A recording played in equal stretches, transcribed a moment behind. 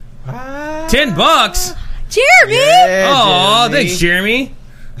$10? Jeremy! Yeah, Oh, Jeremy. thanks, Jeremy.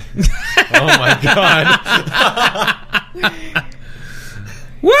 Oh my god.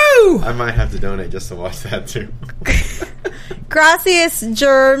 Woo! I might have to donate just to watch that too. Gracias,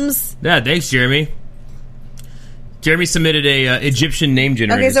 Germs. Yeah, thanks, Jeremy. Jeremy submitted a Egyptian name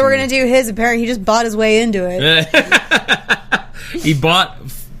generator. Okay, so we're going to do his. Apparently, he just bought his way into it. He bought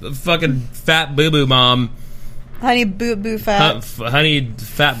fucking fat boo-boo mom. Honey boo boo fat. Honey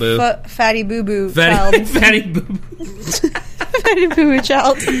fat boo. Fatty boo boo child. Fatty boo. Fatty boo boo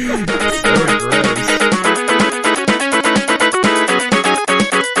child. So gross.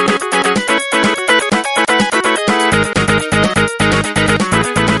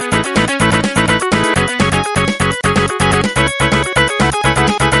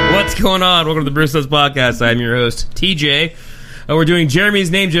 What's going on? Welcome to the Bruce Does Podcast. I'm your host, TJ. We're doing Jeremy's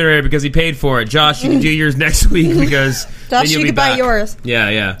name generator because he paid for it. Josh, you can do yours next week because then Josh, you'll you be can buy back. yours.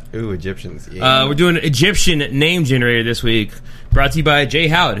 Yeah. Ooh, Egyptians. Yeah. We're doing an Egyptian name generator this week. Brought to you by Jay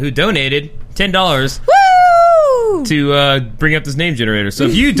Howard, who donated $10 Woo! to bring up this name generator. So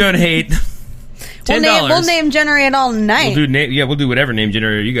if you donate $10, We'll name generate all night. we'll do whatever name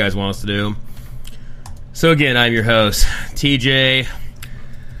generator you guys want us to do. So again, I'm your host, TJ.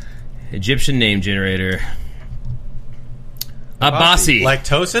 Egyptian name generator. Abasi. Like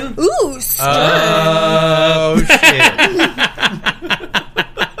Tosin? Ooh, stern. Oh,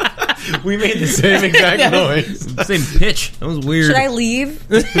 shit. We made the same exact noise. Same pitch. That was weird. Should I leave?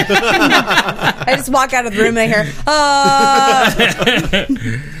 I just walk out of the room and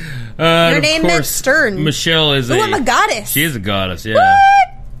I hear, your name meant Stern. Michelle is I'm a goddess. She is a goddess, yeah. What?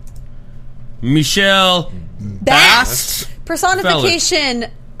 Michelle Bast. Personification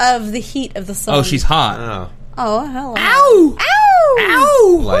of the heat of the sun. Oh, she's hot. Oh. Oh, hello. Ow! Ow!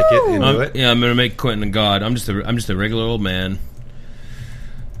 Ow! Like it, into it. Yeah, I'm gonna make Quentin a god. I'm just a regular old man.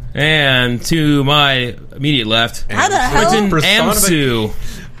 And to my immediate left, How the hell? Quentin Personifi- Amsu.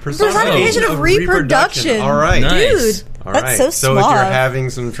 Personification of reproduction. All right. Nice. Dude, All that's right. so So if suave. you're having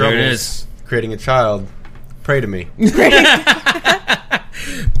some There it troubles is. creating a child, pray to me.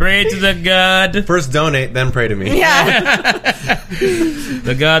 Pray to the god. First donate, then pray to me. Yeah.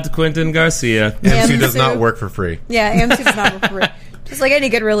 The god Quentin Garcia. MC does Amsu. not work for free. Yeah, AMC does not work for it. Just like any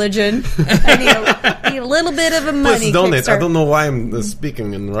good religion. I need a little bit of a Plus money donate. I kickstart. don't know why I'm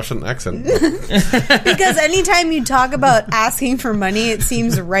speaking in Russian accent. Because anytime you talk about asking for money, it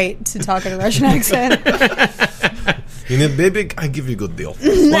seems right to talk in a Russian accent. You need baby? I give you a good deal.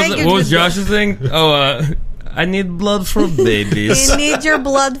 What was Josh's thing? Oh, I need blood for babies. You need your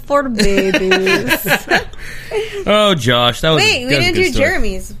blood for babies. Oh, Josh, that was Wait, that we was a didn't good do story.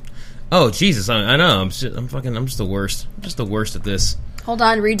 Jeremy's. Oh, Jesus, I know. I'm just the worst. I'm just the worst at this. Hold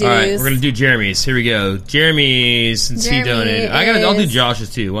on, redos. All right, we're gonna do Jeremy's. Here we go. Jeremy's, since he Jeremy donated. I'll do is- Josh's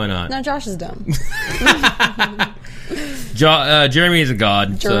too. Why not? No, Josh is dumb. Jeremy is a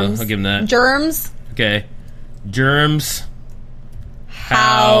god, Germs. so I'll give him that. Germs. Okay. Germs.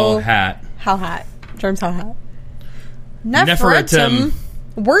 How hat. How hot? Germs how hot? Nefertum.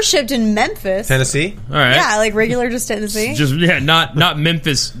 Worshipped in Memphis. Tennessee? All right. Yeah, like regular just Tennessee. Just not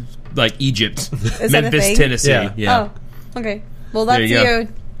Memphis, like Egypt. that a Memphis, thing? Tennessee. Yeah. Yeah. Oh, okay. Well, that's There you go. you.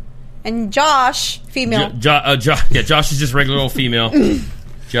 And Josh, female. Josh is just regular old female.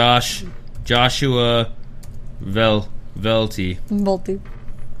 Joshua Velty. Voltu.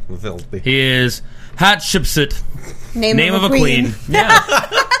 Filthy. He is Hatshepsut. Name of a queen. Yeah.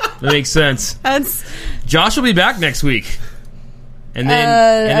 That makes sense. That's. Josh will be back next week. And then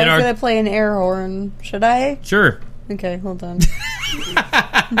I was our gonna play an air horn. Should I? sure. Okay, hold on. Worth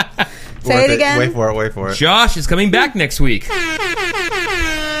Say it again. Wait for it. Josh is coming back next week.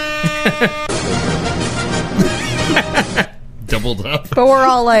 Doubled up. But we're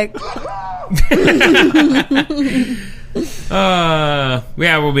all like,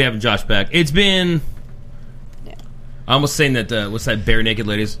 Yeah, we'll be having Josh back. It's been. I almost saying that. What's that? Bare naked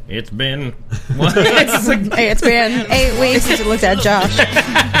ladies. It's been. What? It's like, hey, it's been 8 weeks since we looked at Josh.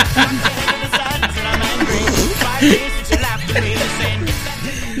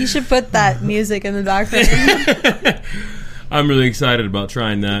 You should put that music in the background. I'm really excited about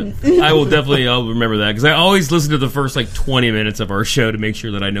trying that. I'll remember that because I always listen to the first like 20 minutes of our show to make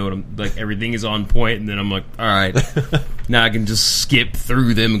sure that I know what everything is on point, and then I'm like, all right, now I can just skip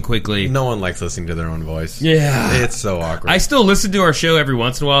through them quickly. No one likes listening to their own voice. Yeah, It's so awkward. I still listen to our show every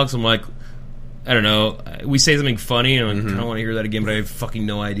once in a while because I'm like, I don't know, we say something funny and I'm like, I don't want to hear that again, but I have fucking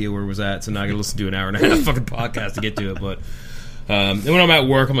no idea where it was at, so now I got to listen to an hour and a half fucking podcast to get to it. But And when I'm at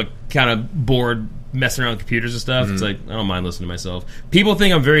work, I'm like kind of bored messing around with computers and stuff. It's like, I don't mind listening to myself. People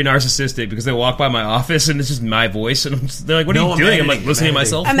think I'm very narcissistic because they walk by my office and it's just my voice, and they're like, what are you doing? I'm like, listening to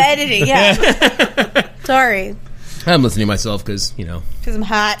myself. I'm editing, yeah. Sorry. I'm listening to myself because, Because I'm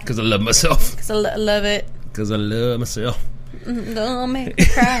hot. because I love myself. Because I love it. Because I love myself. Don't make me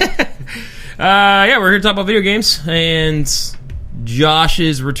cry. Yeah, we're here to talk about video games and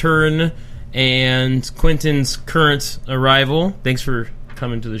Josh's return and Quentin's current arrival. Thanks for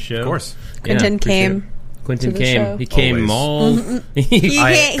coming to the show. Of course. Quentin came. Quentin to the came. show. He came all. I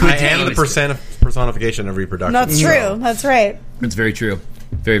am the personification of reproduction. That's true. That's right. It's very true.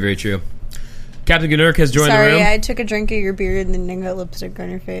 Very, very true. Captain Gnurk has joined the room. Sorry, I took a drink of your beer and then you got lipstick on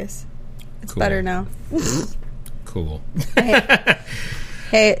your face. It's Cool. better now. Cool.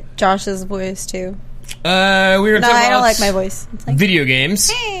 Hey, Josh's voice too. We're No, talking I about don't like my voice. It's like, video games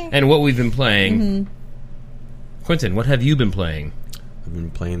Hey. and what we've been playing. Quentin, what have you been playing? I've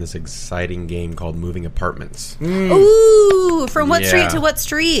been playing this exciting game called Moving Apartments. ooh, from what Yeah. street to what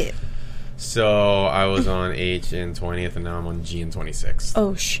street? So I was on H and 20th, and now I'm on G and 26th.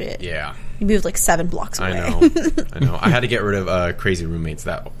 Oh shit! Yeah, You moved like 7 blocks away. I know. I had to get rid of crazy roommates.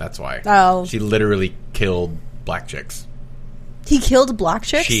 That's why. Oh. She literally killed black chicks. He killed black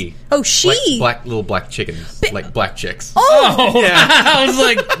chicks. She. Oh, she. Like little black chickens. Like black chicks. Oh, I was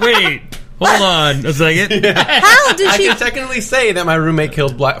like, wait, hold on a second. How did I she? can technically say that my roommate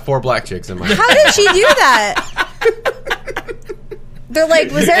killed 4 black chicks in my house. How did she do that? They're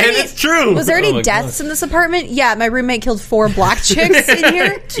like, was there And any? it's true. Was there Oh any my deaths God. in this apartment? Yeah, my roommate killed 4 black chicks in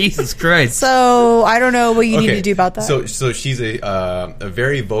here. Jesus Christ. So I don't know what you need to do about that. So she's a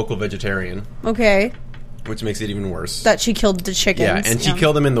very vocal vegetarian, Okay, which makes it even worse. that she killed the chickens. Yeah, and she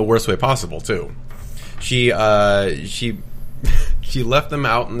killed them in the worst way possible too. She left them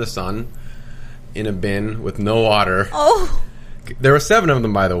out in the sun in a bin with no water. Oh, There were 7 of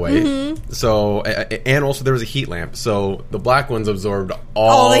them, by the way. So, and also there was a heat lamp. So the black ones absorbed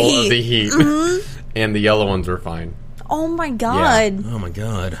all the of heat. the heat, and the yellow ones were fine. oh my God. Oh my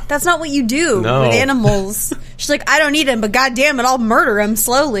God. That's not what you do No. with animals. She's like, I don't eat him, but goddamn it, I'll murder him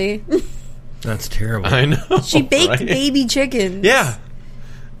slowly. That's terrible. I know. She baked right? baby chickens. Yeah,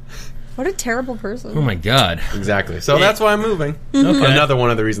 What a terrible person. Oh my God. exactly. So that's why I'm moving. Okay. Another one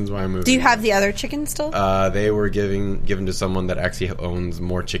of the reasons why I'm moving. Do you have the other chickens still? They were given to someone that actually owns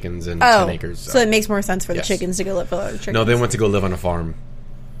more chickens than oh, 10 acres. so it makes more sense for the Yes. chickens to go live with other chickens. No, they went to go live on a farm.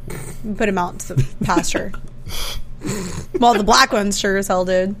 Put them out to the pasture. Well, the black ones sure as hell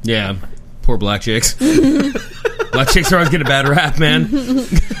did. Yeah. Poor black chicks. Black chicks are always getting a bad rap, man.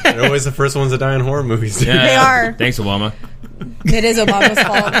 They're always the first ones to die in horror movies. Yeah. They are. Thanks, Obama. It is Obama's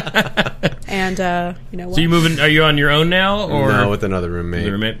fault. And, you know what? So you moving? Are you on your own now, or No, with another roommate. With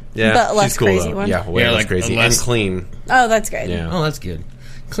a roommate? Yeah, But less she's cool, crazy though. one? Yeah, way Yeah, less like crazy less- and clean. Oh, that's good. Yeah, Oh, that's good.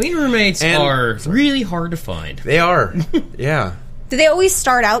 Clean roommates And- are really hard to find. they are. Yeah, Do they always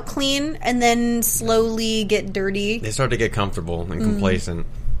start out clean and then slowly get dirty? they start to get comfortable and complacent.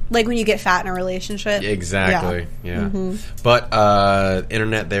 Like when you get fat in a relationship? Exactly. Yeah. But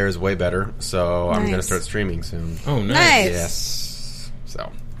internet there is way better, so I'm going to Nice. start streaming soon. Oh, nice. Nice. Yes.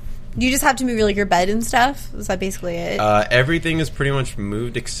 So You just have to move like your bed and stuff? Is that basically it? everything is pretty much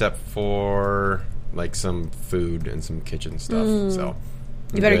moved except for like some food and some kitchen stuff. So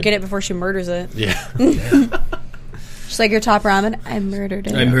you better get it before she murders it. Yeah. She's like, your top ramen? I murdered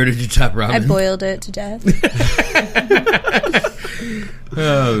it. I murdered your top ramen. I boiled it to death.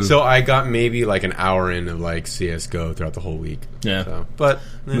 Oh. So I got maybe like an hour in of like CS:GO throughout the whole week. Yeah. So, but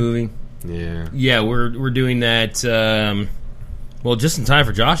Moving. yeah. Yeah, we're doing that. Well, just in time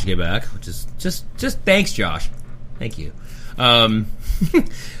for Josh to get back, which is just thanks, Josh. Thank you.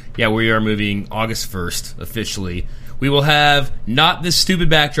 Yeah, we are moving August 1st officially. We will have not this stupid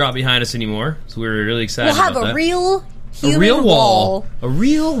backdrop behind us anymore, so we're really excited. We'll have about a that. real human A real wall. A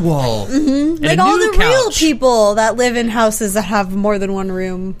real wall. Mm-hmm. Like all the real people that live in houses that have more than one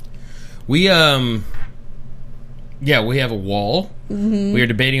room. We yeah, we have a wall. Mm-hmm. We are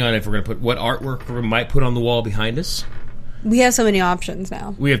debating on if we're going to put what artwork we might put on the wall behind us. We have so many options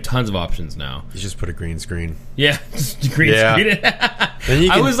now. We have tons of options now. You just put a green screen. Yeah, just green Yeah. screen it. Then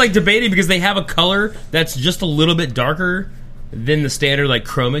you I can- was like debating because they have a color that's just a little bit darker than the standard like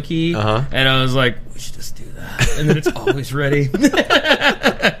chroma key, and I was like, we should just do that, and then it's always ready.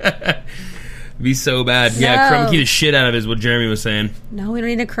 Be so bad. Yeah, No. chroma key the shit out of it is what Jeremy was saying. No, we don't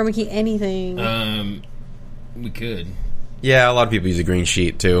need a chroma key anything. We could. Yeah, a lot of people use a green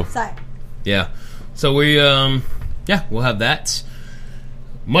sheet too. Sorry. Yeah. So we yeah, we'll have that.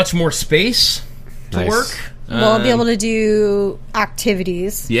 Much more space to Nice. work. We'll be able to do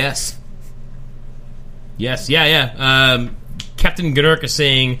activities. Yes. Yes, yeah. Captain Gunurk is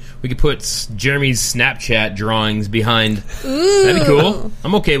saying we could put Jeremy's Snapchat drawings behind. Ooh. That'd be cool.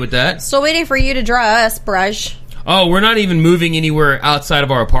 I'm okay with that. Still waiting for you to draw us, Brush. Oh, we're not even moving anywhere outside of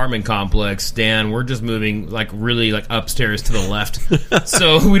our apartment complex, Dan. We're just moving, really, upstairs to the left.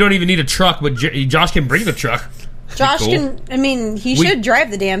 So we don't even need a truck, but Josh can bring the truck. Josh he should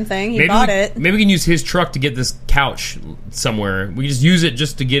drive the damn thing. He bought it. Maybe we can use his truck to get this couch somewhere. We can just use it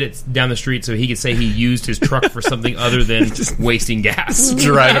just to get it down the street so he could say he used his truck for something other than just wasting gas.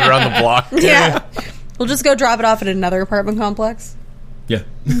 Drive it around the block. Yeah. We'll just go drop it off at another apartment complex. Yeah.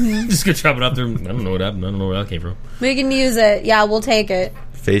 Just go drop it off there. I don't know what happened. I don't know where that came from. We can use it. Yeah, we'll take it.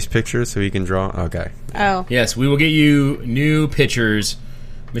 Face pictures so you can draw? Okay. Oh. Yes, we will get you new pictures.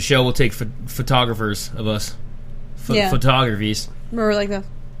 Michelle will take photographers of us. Photographies. We're like that.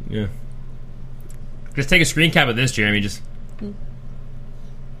 Yeah. Just take a screen cap of this, Jeremy. Just.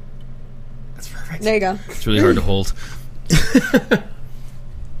 That's perfect. There you go. It's really hard to hold.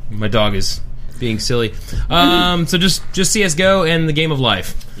 My dog is being silly. So just CS:GO and the game of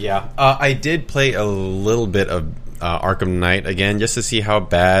life. Yeah. I did play a little bit of Arkham Knight again just to see how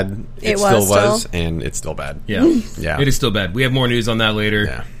bad it still was, and it's still bad. Yeah. Yeah. It is still bad. We have more news on that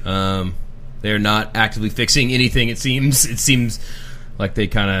later. Yeah. They're not actively fixing anything, it seems. It seems like they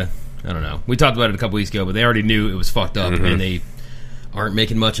kind of, I don't know. We talked about it a couple weeks ago, but they already knew it was fucked up, and they aren't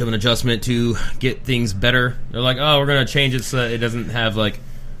making much of an adjustment to get things better. They're like, oh, we're going to change it so that it doesn't have,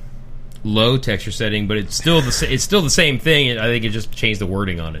 low texture setting, but it's still the same thing. I think it just changed the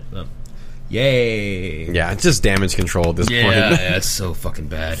wording on it. So, yay. Yeah, it's just damage control at this point. Yeah, it's so fucking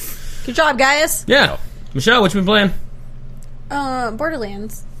bad. Good job, guys. Yeah. Michelle, what you been playing?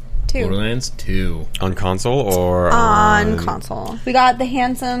 Borderlands 2. Borderlands 2. On console or on console? We got the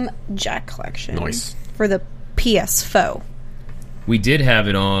Handsome Jack collection. Nice. For the PS4. We did have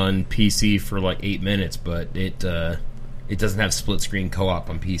it on PC for 8 minutes, but it doesn't have split screen co-op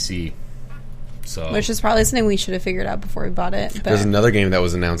on PC. So, which is probably something we should have figured out before we bought it. But there's another game that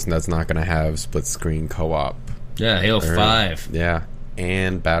was announced that's not going to have split screen co-op. Yeah, Halo 5. Yeah,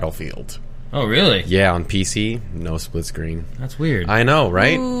 and Battlefield. Oh, really? Yeah, on PC, no split screen. That's weird. I know,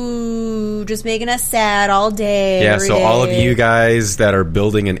 right? Ooh, just making us sad all day. Yeah, so all of you guys that are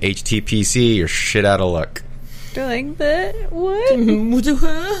building an HTPC, you're shit out of luck. They're like, but what? What do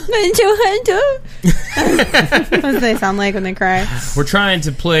they sound like when they cry? We're trying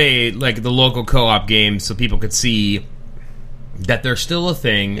to play the local co-op games so people could see that they're still a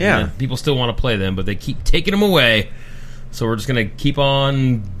thing. Yeah, people still want to play them, but they keep taking them away. So we're just gonna keep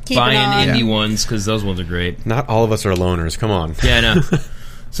buying indie ones because those ones are great. Not all of us are loners. Come on. Yeah, I know.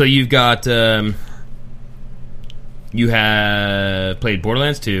 So you've got you have played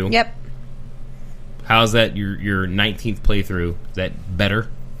Borderlands 2. Yep. How's that your 19th playthrough? Is that better?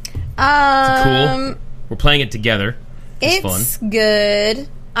 Is it cool? We're playing it together. It's fun. Good.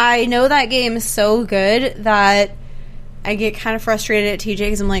 I know that game is so good that I get kind of frustrated at TJ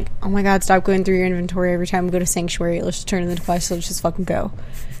because I'm like, oh my god, stop going through your inventory every time we go to Sanctuary. Let's just turn in the device. Let's just fucking go.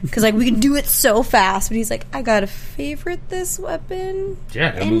 Because we can do it so fast. But he's like, I gotta favorite this weapon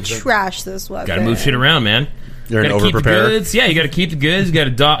and trash this weapon. Gotta move shit around, man. You're an over-preparer. Yeah, you gotta keep the goods. You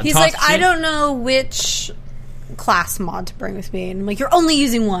gotta toss. He's like, I don't know which class mod to bring with me. And I'm like, you're only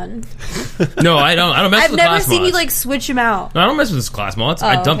using one. No, I don't mess with the class mods. I've never seen you switch them out. No, I don't mess with this class mods.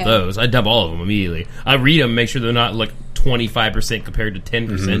 I dump those. I dump all of them immediately. I read them, make sure they're not 25% compared to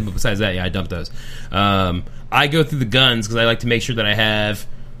 10%. But besides that, yeah, I dump those. I go through the guns because I like to make sure that I have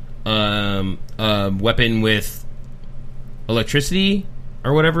a weapon with electricity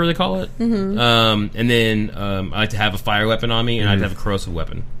or whatever they call it. And then I like to have a fire weapon on me, and I like to have a corrosive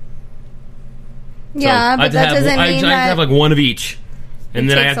weapon. Yeah, so but that doesn't mean I have one of each. And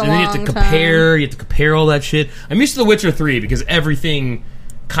then you have to compare. You have to compare all that shit. I'm used to The Witcher 3 because everything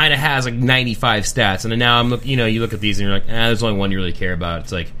kind of has 95 stats, and then now I'm you look at these and you're like, there's only one you really care about.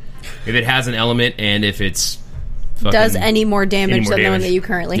 It's if it has an element and if it's does any more damage than the one that you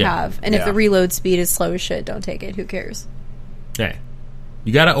currently have, and if the reload speed is slow as shit, don't take it. Who cares? Hey,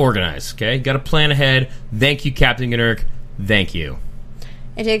 you got to organize. Okay, got to plan ahead. Thank you, Captain Gunurk. Thank you.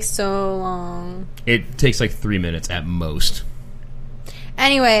 It takes so long. It takes 3 minutes at most.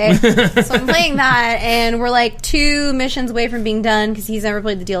 Anyway, so I'm playing that, and we're 2 missions away from being done because he's never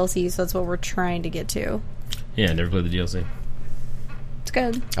played the DLC, so that's what we're trying to get to. Yeah, never played the DLC. It's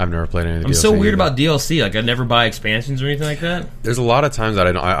good. I've never played any of the DLC. I'm so weird about DLC. I never buy expansions or anything like that. There's a lot of times that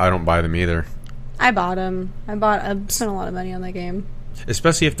I don't buy them either. I bought them. I spent a lot of money on that game.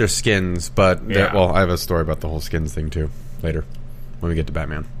 Especially if they're skins, but I have a story about the whole skins thing too later when we get to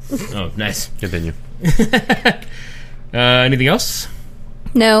Batman. Oh, nice. Continue. Anything else?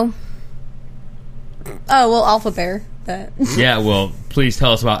 No. Oh, well, Alpha Bear. But Yeah, well, please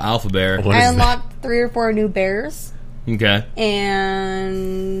tell us about Alpha Bear. I unlocked 3 or 4 new bears. Okay.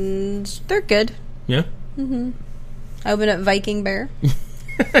 And they're good. Yeah? Mm-hmm. I opened up Viking Bear.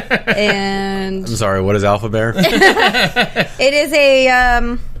 And... I'm sorry, what is Alpha Bear? It is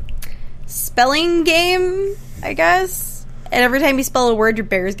a spelling game, I guess. And every time you spell a word, your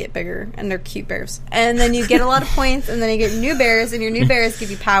bears get bigger. And they're cute bears. And then you get a lot of points, and then you get new bears, and your new bears give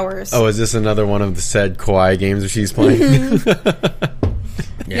you powers. Oh, is this another one of the said kawaii games that she's playing?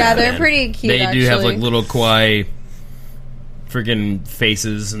 Yeah, they're pretty cute, They actually. do have, like, little kawaii freaking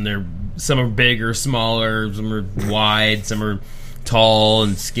faces, and some are big or smaller, some are wide, some are tall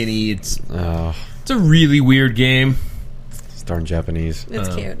and skinny. It's a really weird game. It's darn Japanese.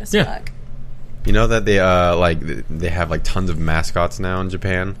 It's cute as yeah. fuck. You know that they have like tons of mascots now in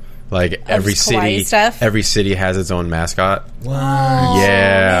Japan. Like every city has its own mascot. What?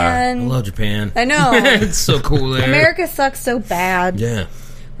 Yeah, I love Japan. I know. It's so cool there. America sucks so bad. Yeah.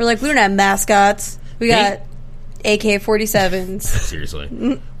 We're like, we don't have mascots. We got AK-47s.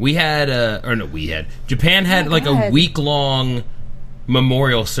 Seriously. Japan had like a week-long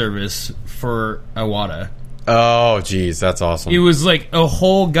memorial service for Iwata. Oh, geez, that's awesome. It was like a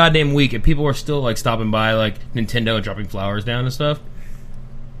whole goddamn week, and people were still like stopping by like Nintendo and dropping flowers down and stuff.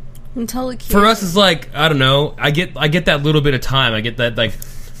 I'm totally cute. For us, it's like, I don't know. I get that little bit of time. I get that, like,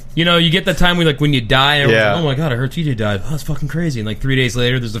 you know, you get that time when you die, and everyone's like, oh my god, I heard TJ died. Oh, that's fucking crazy. And like 3 days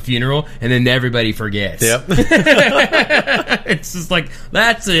later, there's a funeral, and then everybody forgets. Yep. It's just like,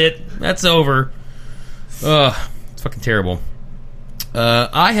 that's it. That's over. Ugh, it's fucking terrible.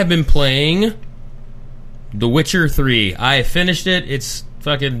 I have been playing The Witcher 3. I finished it. It's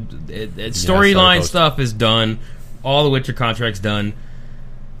fucking... storyline stuff is done. All the Witcher contracts done.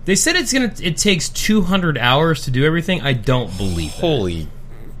 They said it takes 200 hours to do everything. I don't believe that. Holy...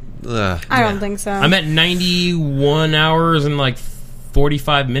 I don't think so. I'm at 91 hours and like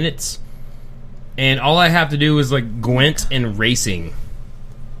 45 minutes. And all I have to do is like Gwent and racing.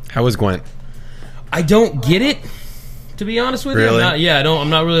 How was Gwent? I don't get it, to be honest with you. I'm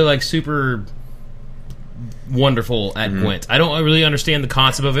not really like super wonderful at Gwent. I don't really understand the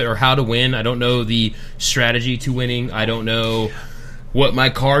concept of it or how to win. I don't know the strategy to winning. I don't know what my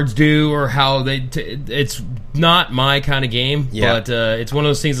cards do or how they... it's not my kind of game, but it's one of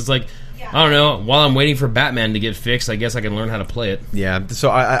those things that's like, I don't know, while I'm waiting for Batman to get fixed, I guess I can learn how to play it. Yeah,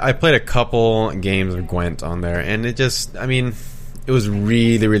 so I played a couple games of Gwent on there, and it just, I mean, it was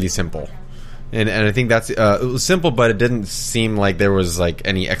really, really simple. And I think that's... it was simple, but it didn't seem like there was like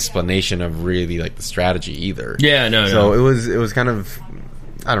any explanation of really like the strategy either. Yeah, no. So it was kind of...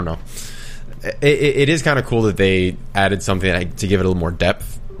 I don't know. It is kind of cool that they added something to give it a little more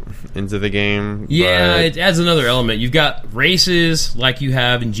depth into the game. Yeah, it adds another element. You've got races like you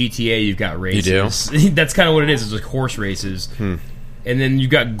have in GTA. You've got races. You do? That's kind of what it is. It's like horse races. And then you've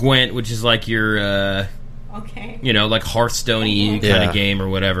got Gwent, which is like your, you know, like Hearthstone-y kind of game or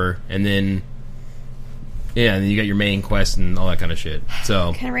whatever. And then, and then you got your main quest and all that kind of shit.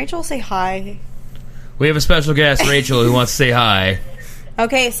 So, can Rachel say hi? We have a special guest, Rachel, who wants to say hi.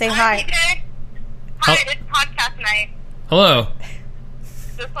 Okay, say hi. TJ. Hi, it's podcast night. Hello.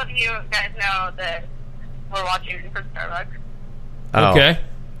 Just letting you guys know that we're watching for Starbucks. Oh. Okay.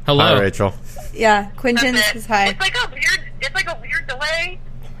 Hello. Hi, Rachel. Yeah, Quentin says hi. It's like a weird delay,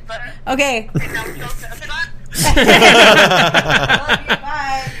 but okay.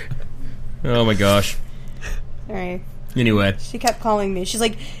 Bye. Oh my gosh. Sorry. Anyway, she kept calling me. She's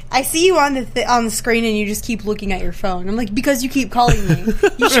like, "I see you on the screen, and you just keep looking at your phone." I'm like, "Because you keep calling me.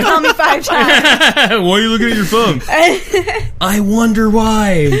 You should call me 5 times." Why are you looking at your phone? I wonder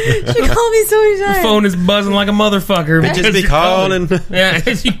why. She called me so many times. The phone is buzzing like a motherfucker. It just be calling. Yeah,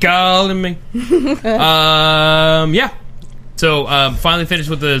 she calling me. Yeah. So finally finished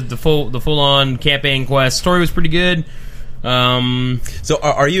with the full on campaign quest. Story was pretty good. So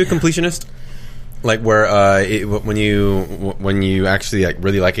are you a completionist? Like where when you actually like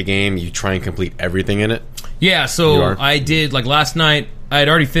really like a game, you try and complete everything in it? Yeah, so I did, like last night, I had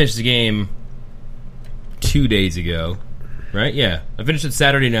already finished the game 2 days ago. Right? Yeah. I finished it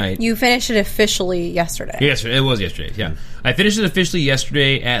Saturday night. You finished it officially yesterday. Yesterday. It was yesterday, yeah. I finished it officially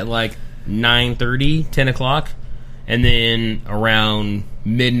yesterday at like 9:30, 10 o'clock. And then around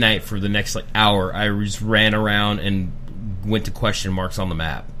midnight for the next like hour, I just ran around and went to question marks on the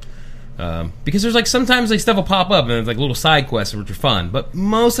map. Because there's like sometimes like stuff will pop up and it's like little side quests which are fun, but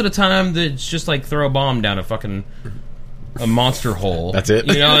most of the time it's just like throw a bomb down a monster hole. That's it,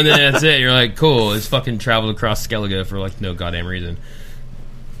 you know, and then that's it. You're like, cool. It's fucking traveled across Skellige for like no goddamn reason.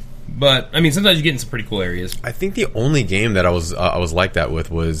 But I mean, sometimes you get in some pretty cool areas. I think the only game that I was like that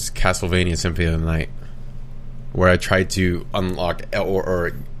with was Castlevania Symphony of the Night. where I tried to unlock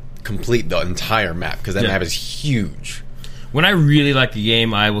or complete the entire map, because that map is huge. When I really like a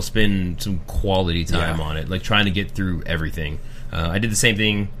game, I will spend some quality time on it, like trying to get through everything. I did the same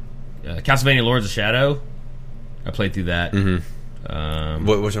thing. Castlevania Lords of Shadow, I played through that. Mm-hmm.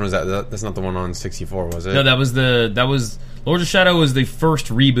 Which one was that? That's not the one on 64, was it? No, that was Lords of Shadow was the first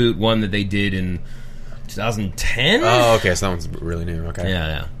reboot one that they did in 2010. Oh, okay, so that one's really new. Okay,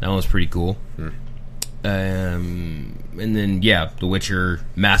 yeah, that one was pretty cool. And then The Witcher,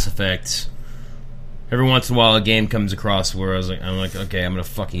 Mass Effect. Every once in a while, a game comes across where I'm like, okay, I'm gonna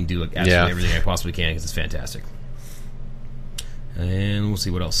fucking do absolutely everything I possibly can because it's fantastic. And we'll see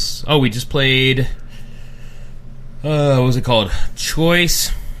what else. Oh, we just played. What was it called?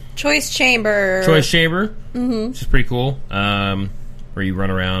 Choice Chamber. Which is pretty cool. Where you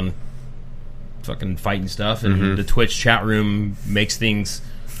run around, fucking fighting stuff, and the Twitch chat room makes things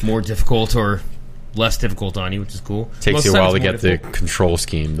more difficult or less difficult on you, which is cool. Takes you a while to get the control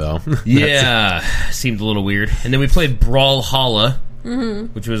scheme, though. Yeah, seemed a little weird. And then we played Brawlhalla,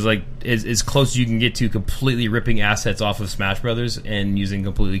 which was like as close as you can get to completely ripping assets off of Smash Brothers and using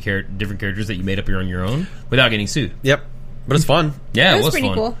completely different characters that you made up on your own without getting sued. Yep, but it's fun. Yeah, it was pretty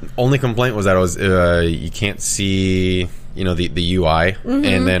fun. Cool. Only complaint was that it was you can't see the UI,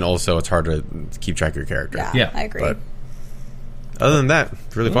 and then also it's hard to keep track of your character. Yeah, I agree. But other than that,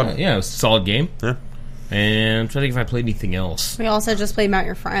 it's really fun. Yeah, it was a solid game. Yeah. And I'm trying to think if I played anything else. We also just played Mount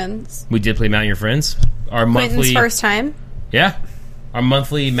Your Friends. We did play Mount Your Friends. Our Quentin's monthly first time. Yeah. Our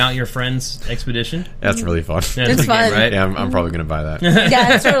monthly Mount Your Friends expedition. That's really fun. Yeah, it's a good fun. game, right? Yeah, I'm probably going to buy that.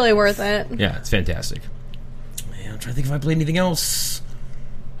 Yeah, it's totally worth it. Yeah, it's fantastic. Man, I'm trying to think if I played anything else.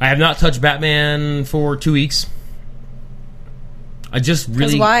 I have not touched Batman for 2 weeks. I just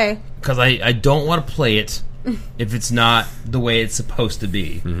really... Why? Because I don't want to play it if it's not the way it's supposed to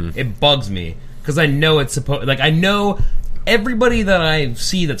be. It bugs me. Because I know it's supposed... Like, I know everybody that I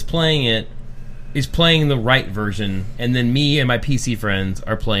see that's playing it is playing the right version, and then me and my PC friends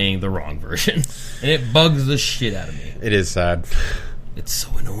are playing the wrong version. And it bugs the shit out of me. It is sad. It's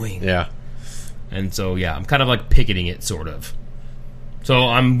so annoying. Yeah. And so, yeah, I'm kind of like picketing it, sort of. So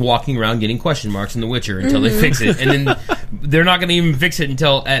I'm walking around getting question marks in The Witcher until they fix it. And then they're not going to even fix it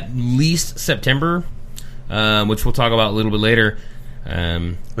until at least September, which we'll talk about a little bit later.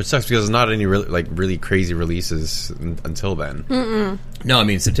 Which sucks because there's not any really crazy releases until then. No, I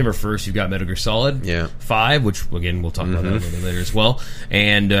mean, September 1st, you've got Metal Gear Solid 5, which, again, we'll talk about that a little bit later as well.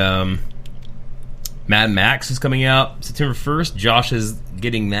 And Mad Max is coming out September 1st. Josh is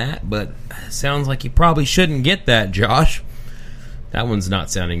getting that, but it sounds like you probably shouldn't get that, Josh. That one's not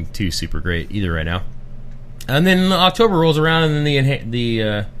sounding too super great either right now. And then October rolls around, and then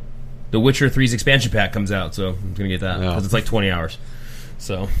the Witcher 3's expansion pack comes out, so I'm going to get that because it's like 20 hours.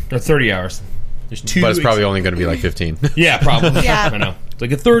 So that's 30 hours. There's 2 But it's probably only going to be like 15. Yeah, probably. Yeah. I know. It's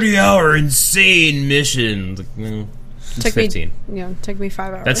like a 30-hour insane mission. It's like, it's 15. Took me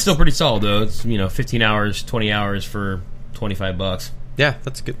 5 hours. That's still pretty solid, though. It's 15 hours, 20 hours for $25. Yeah,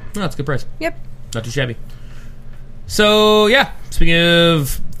 that's good. No, that's a good price. Yep. Not too shabby. So, yeah. Speaking of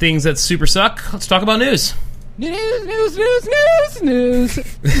things that super suck, let's talk about news. News.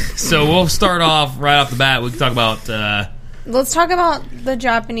 So we'll start off right off the bat. We can talk about... Let's talk about the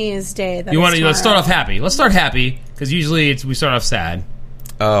Japanese day. Let's start off happy. Let's start happy, because usually we start off sad.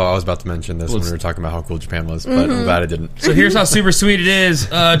 Oh, I was about to mention this when we were talking about how cool Japan was, but I'm glad I didn't. So here's how super sweet it is.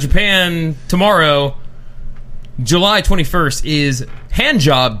 Japan, tomorrow, July 21st, is Hand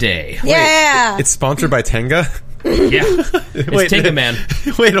Job Day. Yeah. It's sponsored by Tenga? Yeah. It's Tenga Man.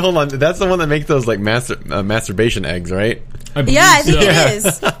 Wait, hold on. That's the one that makes those like masturbation eggs, right? I think it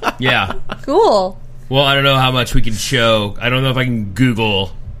is. Yeah. Cool. Well, I don't know how much we can show. I don't know if I can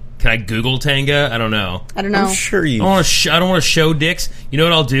Google. Can I Google Tenga? I don't know. I'm sure you... I don't want to show dicks. You know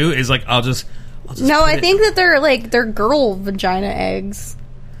what I'll do is like I'll just no, I think that they're girl vagina eggs.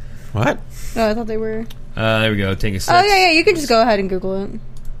 What? No, I thought they were. There we go. Tenga 6. Oh yeah. You can just go ahead and Google it.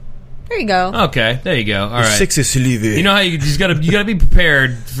 There you go. Okay, there you go. All right. 6 is sleeve. You know how you just gotta be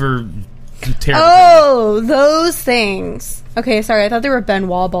prepared for terrible. Oh, those things. Okay, sorry. I thought they were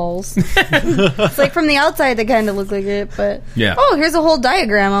Benoit balls. It's like from the outside they kind of look like it, but yeah. Oh, here's a whole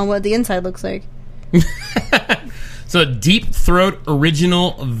diagram on what the inside looks like. So, Deep Throat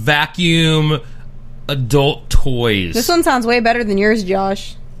Original Vacuum Adult Toys. This one sounds way better than yours,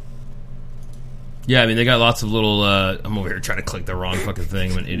 Josh. Yeah, I mean, they got lots of little... I'm over here trying to click the wrong fucking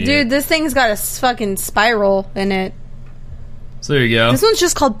thing. I'm an idiot. Dude, this thing's got a fucking spiral in it. So there you go. This one's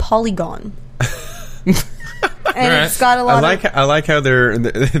just called Polygon. and it's got a lot. I like how they're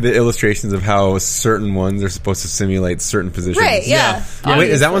the illustrations of how certain ones are supposed to simulate certain positions. Right? Yeah. Wait,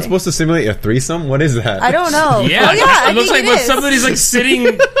 is that one supposed to simulate a threesome? What is that? I don't know. Yeah, oh, yeah. it looks like when somebody's like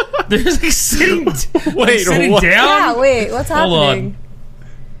sitting. There's like sitting. Wait, sitting what? down. Yeah. Wait. What's happening? Hold on.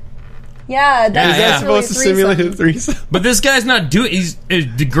 Yeah, that's Is that supposed to simulate a threesome? But this guy's not doing. Is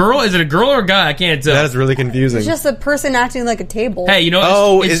it a girl or a guy? I can't tell. That is really confusing. It's just a person acting like a table. Hey, you know?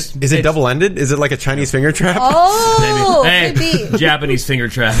 Oh, is it double ended? Is it like a Chinese finger trap? Oh, Hey, could be. Japanese finger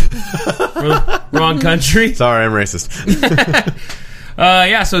trap. Wrong country. Sorry, I'm racist.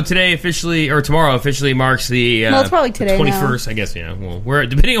 Yeah, so today officially, or tomorrow officially marks the Well, it's probably today 21st, I guess, yeah. Well,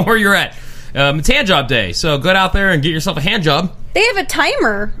 depending on where you're at. It's hand job day, so go out there and get yourself a hand job. They have a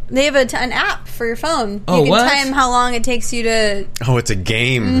timer. They have an app for your phone. Oh, you can what? time how long it takes you to... Oh, it's a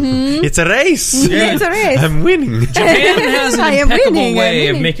game. It's a race. Yeah. It's a race. I'm winning. Japan has an I am impeccable winning, way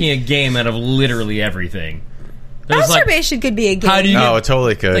I'm of winning. making a game out of literally everything. There's like, Masturbation could be a game. how do you Oh, get, it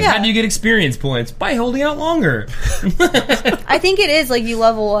totally could. like, Yeah. how do you get experience points? By holding out longer. I think it is like you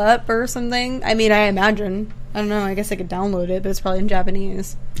level up or something. I mean, I imagine. I don't know. I guess I could download it, but it's probably in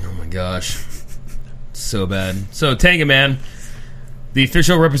Japanese. Oh my gosh. So bad. So, Tanga Man, the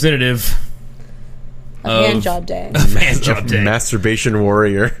official representative Of hand job day. of hand job day. Masturbation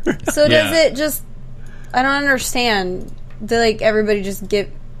warrior. So does Yeah. it just... I don't understand. Do like everybody just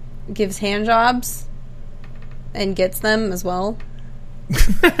gives hand jobs and gets them as well?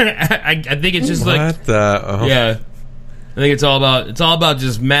 I think it's just like, What the? Oh. yeah. I think it's all about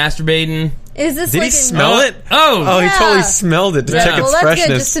just masturbating. Is this Did like he smell it? Oh, Oh, he Yeah. totally smelled it to Yeah. check its Well, that's freshness.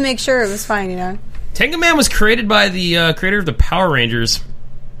 good, just to make sure it was fine, you know? Tenga Man was created by the creator of the Power Rangers.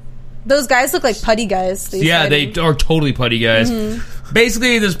 Those guys look like putty guys. These Yeah, they fighting. are totally putty guys. Mm-hmm.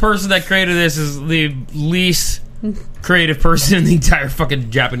 Basically, this person that created this is the least creative person in the entire fucking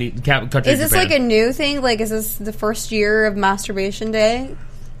Japanese country. Is this like a new thing? Like, is this the first year of Masturbation Day?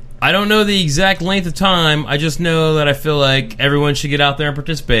 I don't know the exact length of time. I just know that I feel like everyone should get out there and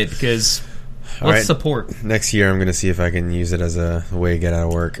participate because let's right. support. Next year, I'm going to see if I can use it as a way to get out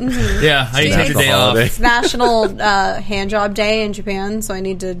of work. Yeah, I need to That's take a the day holiday. off. It's National Hand Job Day in Japan, so I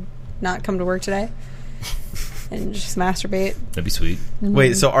need to not come to work today and just masturbate. That'd be sweet.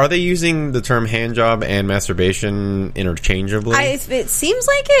 Wait, so are they using the term hand job and masturbation interchangeably? It seems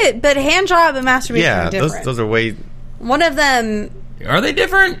like it, but hand job and masturbation yeah, are different. those are way... One of them Are they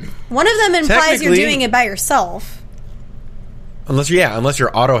different? implies you're Technically- doing it by yourself. Unless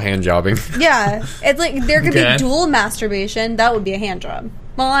you're auto hand jobbing. Yeah, it's like there could Okay. be dual masturbation. That would be a hand job.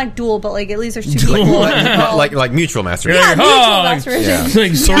 Well, not dual, but like at least there's two Dual. people. involved. like mutual masturbation. yeah, mutual Oh, like- masturbation. Yeah. It's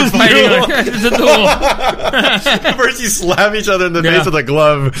like sword fighting. Like, it's a duel. First you slap each other in the Yeah. face with a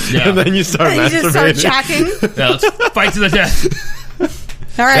glove, Yeah. and then you start And you just start masturbating. jacking. Yeah, let's fight to the death.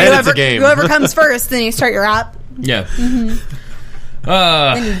 All right, And it's a game. whoever comes first, then you start your app. Yeah.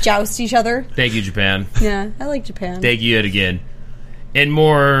 Then you joust each other. Thank you, Japan. Yeah, I like Japan. Thank you yet again. And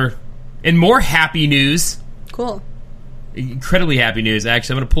more happy news. Cool. Incredibly happy news.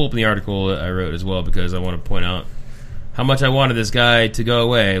 Actually, I'm going to pull up the article that I wrote as well because I want to point out how much I wanted this guy to go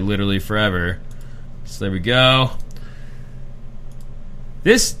away, literally forever. So there we go.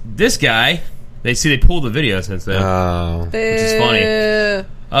 This guy, they pulled the video since then. Oh. Which is funny. Boo.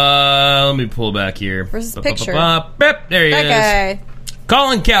 Let me pull back here. Where's his picture? Beep, there he is. That guy.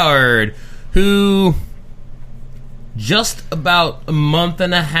 Colin Cowherd, who just about a month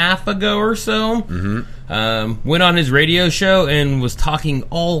and a half ago or so went on his radio show and was talking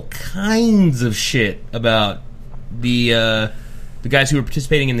all kinds of shit about the guys who were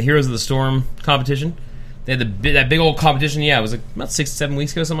participating in the Heroes of the Storm competition. They had that big old competition. Yeah, it was like about 6-7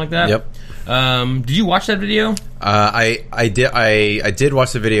 weeks ago, something like that. Yep. Did you watch that video? I did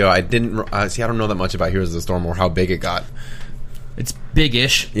watch the video. I didn't see. I don't know that much about Heroes of the Storm or how big it got. It's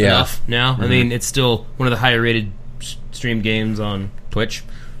big-ish enough now. I mean, it's still one of the higher rated streamed games on Twitch.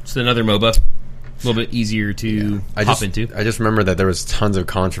 It's another MOBA. A little bit easier to hop into. I just remember that there was tons of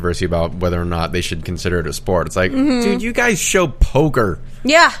controversy about whether or not they should consider it a sport. It's like, dude, you guys show poker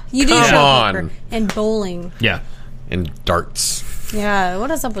Yeah, you do Come show on. poker. And bowling. Yeah. and darts. Yeah, what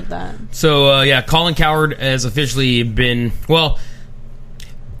is up with that? So, Colin Cowherd has officially been... Well,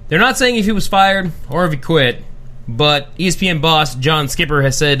 they're not saying if he was fired or if he quit, but ESPN boss John Skipper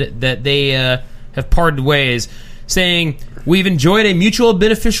has said that they have parted ways, saying, "We've enjoyed a mutual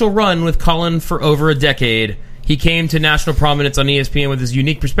beneficial run with Colin for over a decade. He came to national prominence on ESPN with his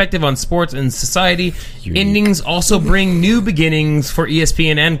unique perspective on sports and society. Endings also bring new beginnings for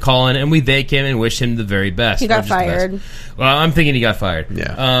ESPN and Colin, and we thank him and wish him the very best. He got fired. Well, I'm thinking he got fired.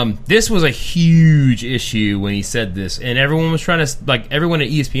 Yeah. This was a huge issue when he said this, and everyone was trying to, everyone at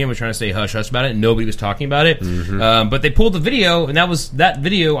ESPN was trying to say hush-hush about it, and nobody was talking about it. Mm-hmm. But they pulled the video, and that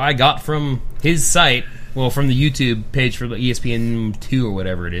video I got from his site, from the YouTube page for the ESPN 2 or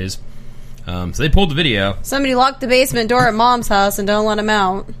whatever it is. So they pulled the video. Somebody locked the basement door at Mom's house and don't let him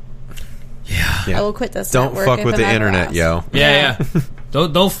out. Yeah. I will quit this. Don't fuck with the internet, yo. Yeah.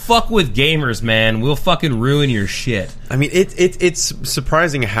 Don't fuck with gamers, man. We'll fucking ruin your shit. I mean, it's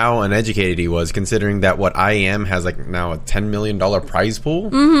surprising how uneducated he was, considering that what IEM has now a $10 million prize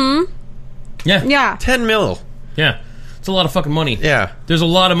pool. Mm-hmm. Yeah. 10 mil. Yeah. It's a lot of fucking money. Yeah. There's a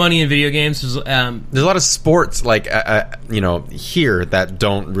lot of money in video games. There's a lot of sports here that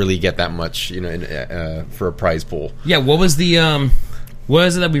don't really get that much, for a prize pool. Yeah, what was the what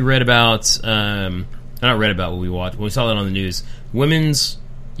is it that we read about not read about, what we watched, when we saw that on the news. Women's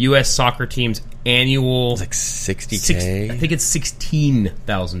US soccer team's annual, it's like $60K. I think it's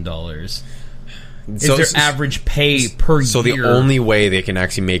 $16,000. Is their average pay per year. So the only way they can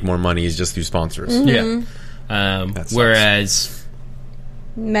actually make more money is just through sponsors. Mm-hmm. Yeah. Whereas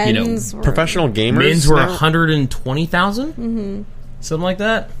men's professional gamers, men's were 120,000, something like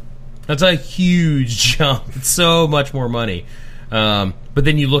that. That's a huge jump. It's so much more money. But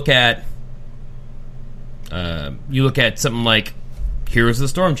then you look at something like Heroes of the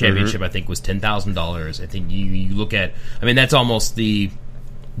Storm Championship. I think was $10,000. I think you look at. I mean, that's almost their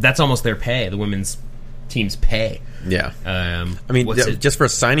pay. The women's team's pay. Yeah. I mean, just for a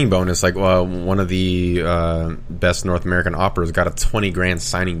signing bonus, one of the best North American operas got a $20,000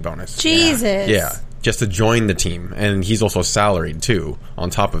 signing bonus. Jesus. Yeah. Just to join the team. And he's also salaried, too, on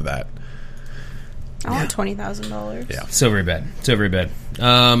top of that. I want $20,000. Yeah. So very bad.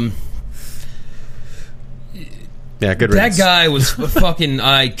 Yeah, good That riddance. guy was fucking...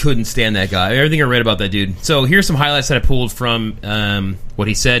 I couldn't stand that guy. Everything I read about that dude. So here's some highlights that I pulled from what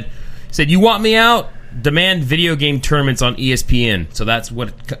he said. He said, "You want me out? Demand video game tournaments on ESPN." So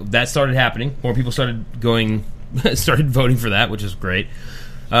that started happening. More people started voting for that, which is great.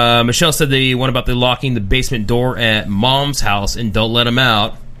 Michelle said the one about the locking the basement door at Mom's house and don't let him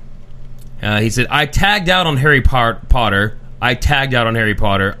out. He said, "I tagged out on Harry Potter. I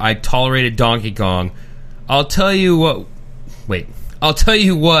tolerated Donkey Kong. I'll tell you what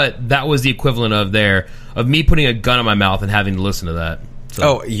that was the equivalent of me putting a gun in my mouth and having to listen to that." So.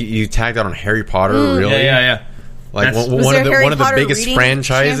 Oh, you tagged out on Harry Potter, really? Yeah. Like Was one of the Potter biggest reading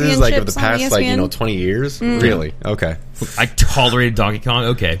franchises of the past championships 20 years. Really? Okay. I tolerated Donkey Kong.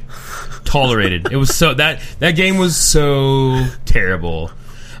 Okay, tolerated. It was so that game was so terrible.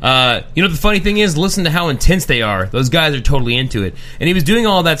 The funny thing is, listen to how intense they are. Those guys are totally into it. And he was doing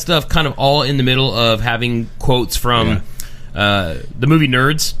all that stuff kind of all in the middle of having quotes from the movie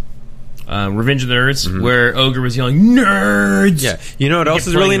Nerds. Revenge of the Nerds, where Ogre was yelling, "Nerds!" Yeah. You know what else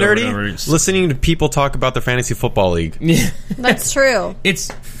is really nerdy? Listening to people talk about the Fantasy Football League. Yeah. That's true. It's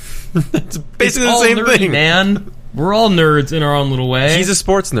basically the same nerdy, thing, man. We're all nerds in our own little way. He's a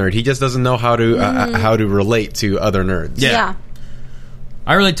sports nerd. He just doesn't know how to relate to other nerds. Yeah.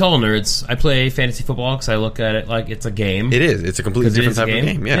 I relate to all nerds. I play fantasy football because I look at it like it's a game. It is. It's a completely different type of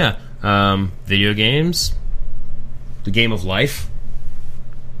game. Yeah. Video games. The game of life.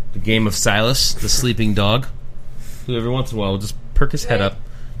 The game of Silas, the sleeping dog, who every once in a while will just perk his head up.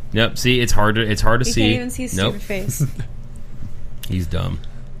 Yep. See, it's hard to see. You can't even see his stupid face. He's dumb.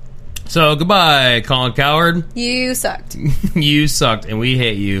 So goodbye, Colin Coward. You sucked. You sucked, and we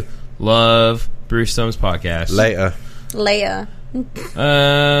hate you. Love Bruce Thumbs podcast. Later. Leia.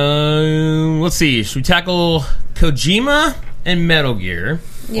 Let's see. Should we tackle Kojima and Metal Gear,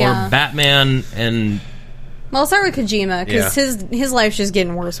 or Batman and? Well, I'll start with Kojima, because his life's just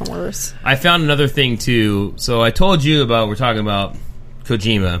getting worse and worse. I found another thing, too. So I told you we're talking about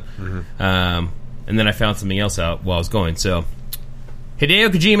Kojima, and then I found something else out while I was going. So, Hideo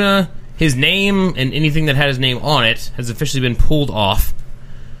Kojima, his name and anything that had his name on it has officially been pulled off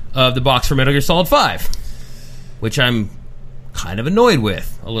of the box for Metal Gear Solid 5, which I'm kind of annoyed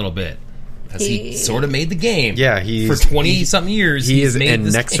with a little bit. Because he sort of made the game. Yeah, for 20-something years. He is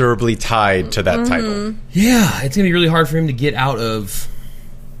inexorably tied to that title. Yeah, it's going to be really hard for him to get out of...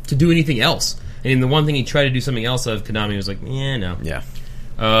 to do anything else. And the one thing he tried to do something else of, Konami was like, no. Yeah.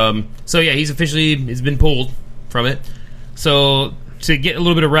 He's been pulled from it. So, to get a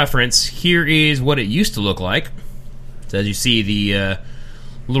little bit of reference, here is what it used to look like. So as you see, the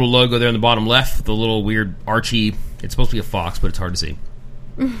little logo there on the bottom left, the little weird Archie... It's supposed to be a fox, but it's hard to see.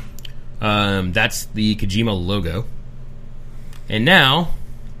 That's the Kojima logo. And now,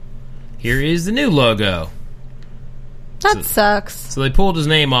 here is the new logo. That sucks. So they pulled his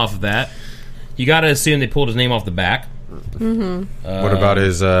name off of that. You got to assume they pulled his name off the back. Mm-hmm. What about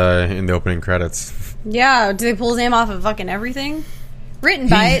his in the opening credits? Yeah, do they pull his name off of fucking everything? Written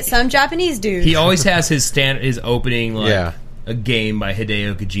by some Japanese dude. He always has his opening, like, a game by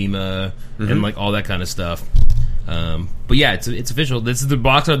Hideo Kojima and, like, all that kind of stuff. But yeah, it's official. This is the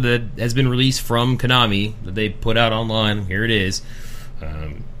box art that has been released from Konami that they put out online. Here it is.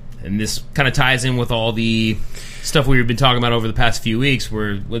 And this kind of ties in with all the stuff we've been talking about over the past few weeks,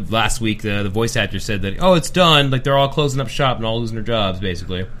 where last week the voice actor said that, oh, it's done. Like, they're all closing up shop and all losing their jobs,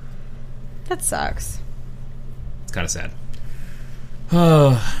 basically. That sucks. It's kind of sad.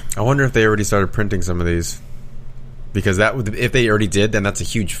 I wonder if they already started printing some of these. Because if they already did, then that's a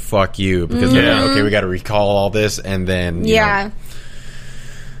huge fuck you. Because okay, we got to recall all this, and then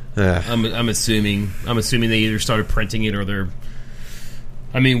I'm assuming they either started printing it or they're.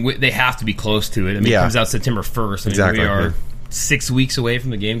 I mean, they have to be close to it. I mean, it comes out September 1st. Exactly. We are 6 weeks away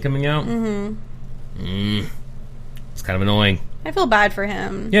from the game coming out. Mm-hmm. It's kind of annoying. I feel bad for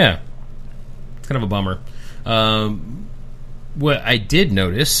him. Yeah, it's kind of a bummer. What I did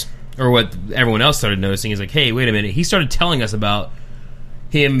notice, or what everyone else started noticing, is like, hey, wait a minute. He started telling us about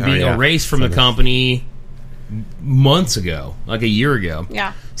him being erased from the company months ago, like a year ago.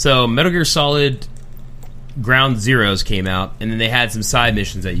 Yeah. So Metal Gear Solid Ground Zeroes came out, and then they had some side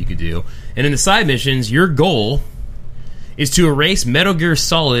missions that you could do. And in the side missions, your goal is to erase Metal Gear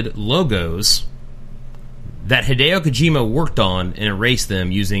Solid logos that Hideo Kojima worked on and erase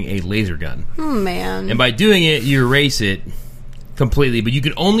them using a laser gun. Oh, man. And by doing it, you erase it completely, but you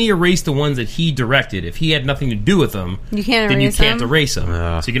can only erase the ones that he directed. If he had nothing to do with them, then you can't erase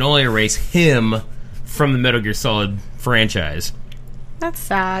them. So you can only erase him from the Metal Gear Solid franchise. That's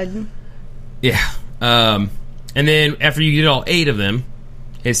sad. Yeah. And then after you get all 8 of them,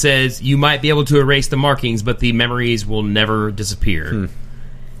 it says you might be able to erase the markings, but the memories will never disappear.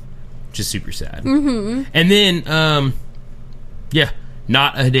 Which is super sad. Mm-hmm. And then,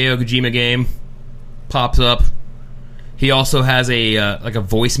 not a Hideo Kojima game pops up. He also has a like a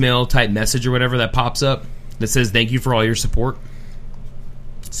voicemail type message or whatever that pops up that says thank you for all your support.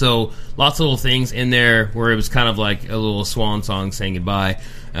 So lots of little things in there where it was kind of like a little swan song saying goodbye.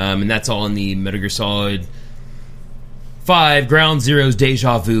 And that's all in the Metal Gear Solid 5 Ground Zeroes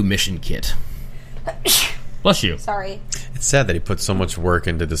Deja Vu mission kit. Bless you. Sorry. It's sad that he put so much work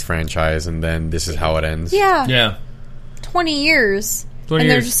into this franchise and then this is how it ends. Yeah. Yeah. 20 years. 20 and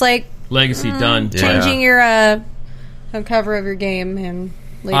years. they're just like... Legacy done. Changing your cover of your game and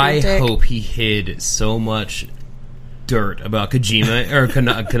I hope he hid so much dirt about Kojima or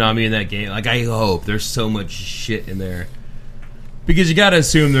Konami in that game. Like, I hope there's so much shit in there. Because you gotta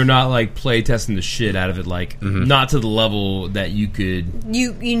assume they're not, like, play testing the shit out of it, like, not to the level that you could...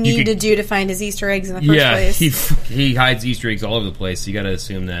 You need to do to find his Easter eggs in the first place. Yeah, he hides Easter eggs all over the place, so you gotta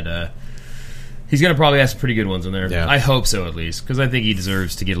assume that, he's gonna probably have some pretty good ones in there. Yeah. I hope so, at least, because I think he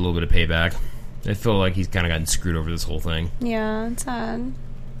deserves to get a little bit of payback. I feel like he's kind of gotten screwed over this whole thing. Yeah, it's sad.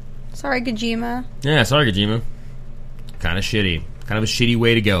 Sorry, Kojima. Yeah, sorry, Kojima. Kind of shitty. Kind of a shitty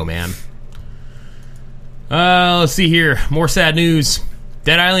way to go, man. Let's see here. More sad news.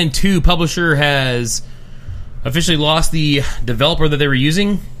 Dead Island 2 publisher has officially lost the developer that they were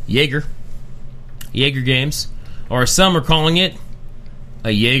using, Jaeger. Jaeger Games. Or some are calling it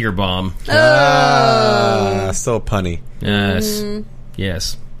a Jaeger bomb. So punny. Yes.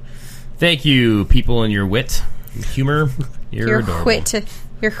 Yes. Thank you, people, and your wit. Humor. You're adorable.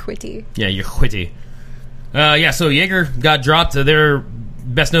 You're witty. Yeah, you're witty. So Jaeger got dropped. They're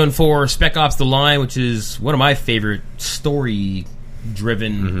best known for Spec Ops The Line, which is one of my favorite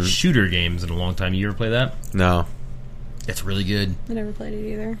story-driven shooter games in a long time. You ever play that? No. It's really good. I never played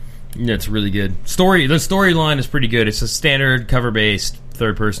it either. Yeah, it's really good. The storyline is pretty good. It's a standard cover-based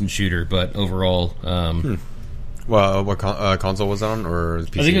third-person shooter, but overall... Well, what console was that on, or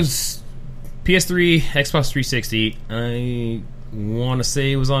PC? I think it was PS3, Xbox 360. I want to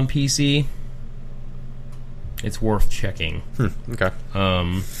say it was on PC. It's worth checking. Okay.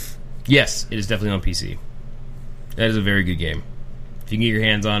 Yes, it is definitely on PC. That is a very good game. If you can get your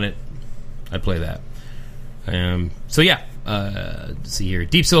hands on it, I'd play that. Let's see here.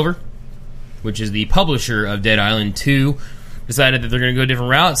 Deep Silver, which is the publisher of Dead Island 2, decided that they're going to go a different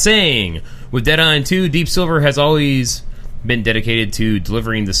route, saying, with Dead Island 2, Deep Silver has always been dedicated to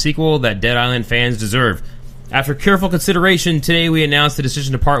delivering the sequel that Dead Island fans deserve. After careful consideration, today we announced the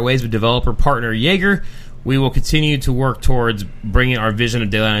decision to part ways with developer partner Jaeger. We will continue to work towards bringing our vision of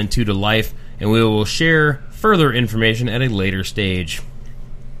Dead Island 2 to life, and we will share further information at a later stage.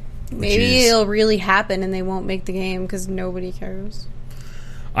 Maybe it'll really happen and they won't make the game because nobody cares.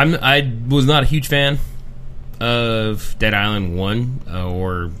 I was not a huge fan of Dead Island 1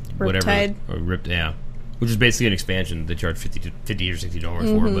 or whatever. Riptide. Or yeah. Which is basically an expansion they charge $50 or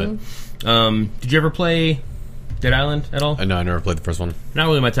 $60 for. But did you ever play Dead Island at all? No, I never played the first one. Not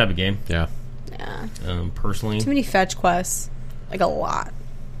really my type of game. Yeah. Yeah. Personally. Too many fetch quests. Like a lot.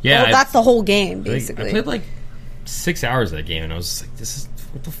 Yeah. Well, that's the whole game, basically. I played like 6 hours of that game and I was just like,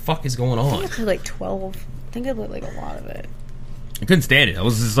 what the fuck is going on? I played like 12. I think I played like a lot of it. I couldn't stand it. I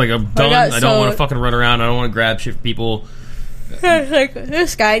was just like, I'm done. I don't want to fucking run around. I don't want to grab shit from people. Like,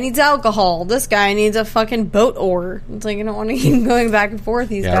 this guy needs alcohol. This guy needs a fucking boat oar. It's like, I don't want to keep going back and forth.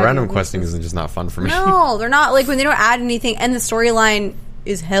 These guys. Random questing is just not fun for me. No, they're not. Like, when they don't add anything, and the storyline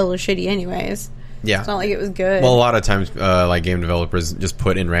is hella shitty anyways. Yeah. It's not like it was good. Well, a lot of times, like, game developers just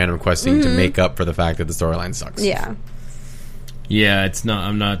put in random questing to make up for the fact that the storyline sucks. Yeah. Yeah, it's not.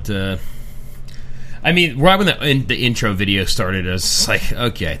 I'm not. I mean, right when the intro video started, I was like,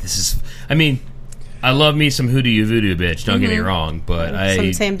 okay, this is. I mean, I love me some Hoodoo You Voodoo bitch. Don't get me wrong, but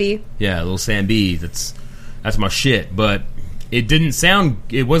Some Sam B. Yeah, little Sam B. That's my shit. But it didn't sound.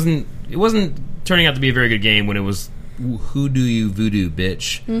 It wasn't turning out to be a very good game when it was Hoodoo You Voodoo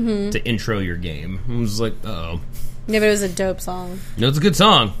bitch to intro your game. I was like, oh. Yeah, but it was a dope song. No, it's a good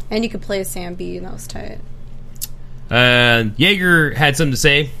song. And you could play Sam B, and that was tight. Jaeger had something to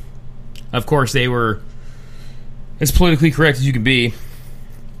say. Of course, they were as politically correct as you can be.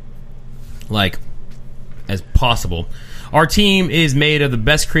 Like, as possible. Our team is made of the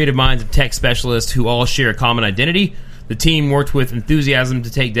best creative minds and tech specialists who all share a common identity. The team worked with enthusiasm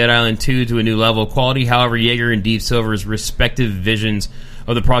to take Dead Island 2 to a new level of quality. However, Jaeger and Deep Silver's respective visions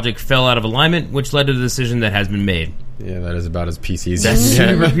of the project fell out of alignment, which led to the decision that has been made. Yeah, that is about as PC as That's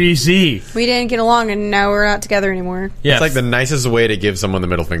super PC. We didn't get along, and now we're not together anymore. Yeah, it's like the nicest way to give someone the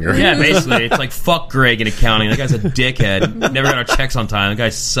middle finger. Yeah, basically. It's like, fuck Greg in accounting. That guy's a dickhead. Never got our checks on time. That guy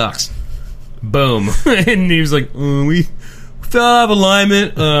sucks. Boom. And he was like, we fell out of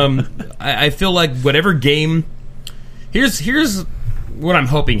alignment. I feel like whatever game... Here's what I'm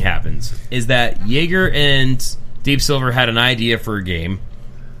hoping happens, is that Jaeger and Deep Silver had an idea for a game,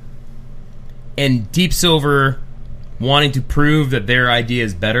 and Deep Silver, wanting to prove that their idea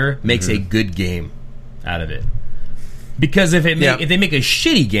is better, makes a good game out of it. Because if they make a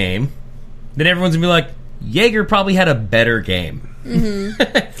shitty game, then everyone's gonna be like, Jaeger probably had a better game.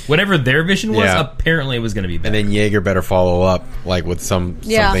 Whatever their vision was, apparently it was going to be better. And then Jaeger better follow up, like, with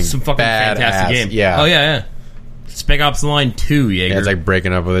something some fucking fantastic game. Yeah. Oh yeah. Spec Ops The Line 2, Jaeger. Yeah, it's like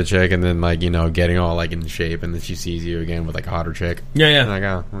breaking up with a chick and then, like, you know, getting all, like, in shape, and then she sees you again with, like, a hotter chick. Yeah. And like,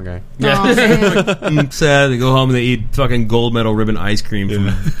 oh, okay. Yeah. Sad. They go home and they eat fucking gold medal ribbon ice cream from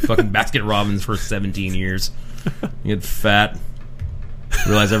fucking Baskin Robbins for 17 years. You get fat.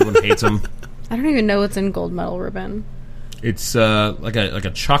 Realize everyone hates them. I don't even know what's in gold medal ribbon. It's like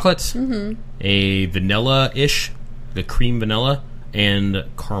a chocolate, a vanilla-ish, the cream vanilla, and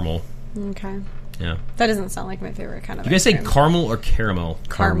caramel. Okay. Yeah. That doesn't sound like my favorite kind of Do you guys say ice cream. caramel or caramel?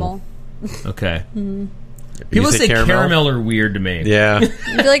 Caramel. Okay. People say caramel are weird to me. Yeah. I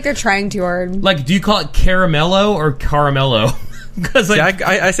feel like they're trying too hard. Like, do you call it caramello or caramello? Because like,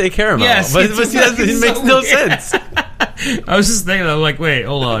 I say caramel. Yes, but it's see, it makes so no weird. sense. I was just thinking, I'm like, wait,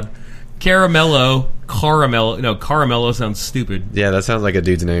 hold on. Caramello, caramel. No, caramello sounds stupid. Yeah, that sounds like a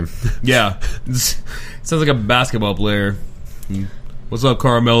dude's name. Yeah. It sounds like a basketball player. What's up,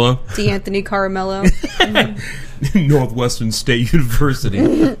 Caramello? D'Anthony Caramello. Northwestern State University.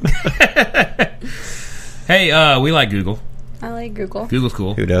 Hey, we like Google. I like Google. Google's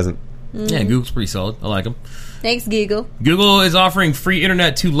cool. Who doesn't? Yeah, Google's pretty solid. I like them. Thanks, Google. Google is offering free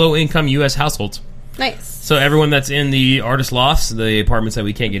internet to low-income U.S. households. Nice. So everyone that's in the artist lofts, the apartments that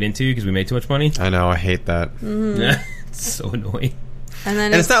we can't get into because we made too much money. I know, I hate that. Yeah, it's so annoying. And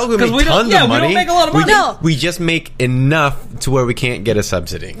then And it's not like we 'Cause make we don't- tons yeah, of we money. don't make a lot of money. No. We just make enough to where we can't get a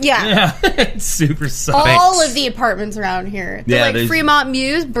subsidy. Yeah. Yeah, it's super sucks. All of the apartments around here. They're Yeah, like there's- Fremont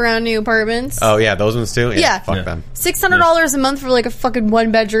Muse, brand new apartments. Oh, yeah, those ones too? Yeah. Fuck Yeah. them. $600 a month for like a fucking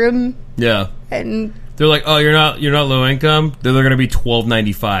one bedroom. Yeah, And they're like, oh, you're not low income. Then they're going to be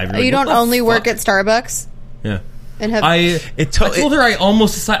 $12.95. you don't only work at Starbucks Yeah. and have I told her I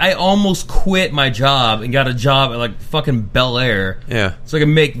almost quit my job and got a job at like fucking Bel Air. Yeah. So I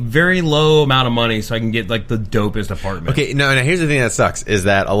can make very low amount of money so I can get like the dopest apartment. Okay, no, here's the thing that sucks is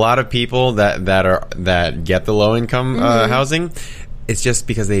that a lot of people that get the low income housing, it's just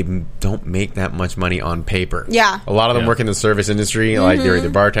because they don't make that much money on paper. Yeah. A lot of them work in the service industry, like they're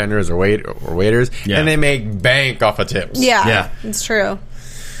either bartenders or waiters, Yeah. and they make bank off of tips. Yeah, Yeah. it's true.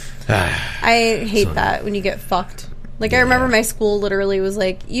 I hate that when you get fucked Like, I remember my school literally was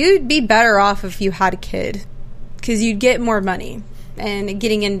like, you'd be better off if you had a kid, because you'd get more money, and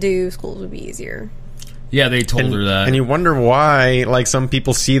getting into schools would be easier. Yeah, they told her that. And you wonder why, like, some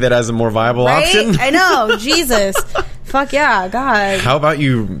people see that as a more viable option. I know. Jesus. Fuck yeah. God. How about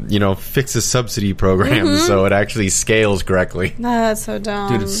you fix a subsidy program so it actually scales correctly? That's so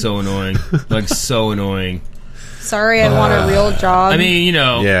dumb. Dude, it's so annoying. Like, so annoying. Sorry, I want a real job. I mean,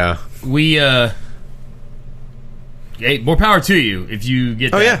 Yeah. we, hey, more power to you if you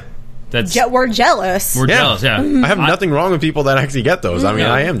get that. Oh, yeah. That's, we're jealous. we're jealous, yeah. I have nothing wrong with people that actually get those. I mean,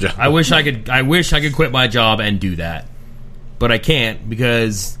 I am jealous. I wish I could quit my job and do that. But I can't,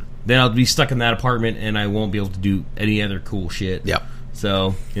 because then I'll be stuck in that apartment and I won't be able to do any other cool shit. Yep.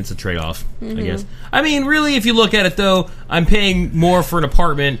 So it's a trade-off, I guess. I mean, really, if you look at it, though, I'm paying more for an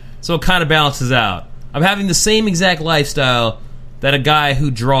apartment, so it kind of balances out. I'm having the same exact lifestyle that a guy who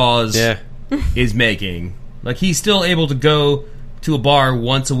draws is making. Like, he's still able to go to a bar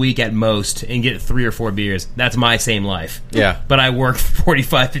once a week at most and get 3 or 4 beers. That's my same life. Yeah. But I work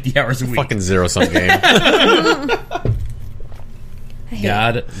 45, 50 hours a week. Fucking zero-sum game.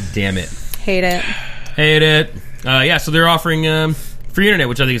 God damn it. Hate it. Hate it. Yeah, so they're offering free internet,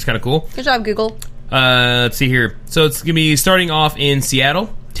 which I think is kind of cool. Good job, Google. Let's see here. So it's going to be starting off in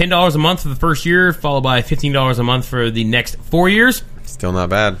Seattle. $10 a month for the first year, followed by $15 a month for the next 4 years. Still not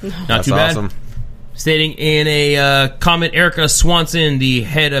bad. Not too bad. Awesome. Stating in a comment, Erica Swanson, the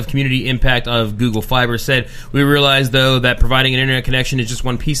head of community impact of Google Fiber, said, "We realize, though, that providing an internet connection is just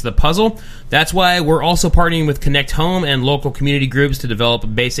one piece of the puzzle. That's why we're also partnering with Connect Home and local community groups to develop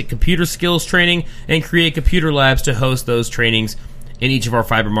basic computer skills training and create computer labs to host those trainings in each of our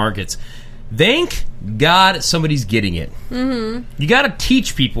fiber markets." Thank God somebody's getting it. Mm-hmm. You got to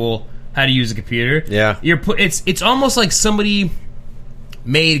teach people how to use a computer. Yeah. It's almost like somebody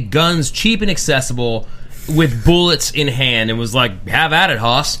made guns cheap and accessible with bullets in hand and was like, have at it,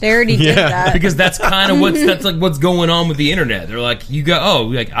 Hoss. They already did that. Because that's kind of what's going on with the internet. They're like,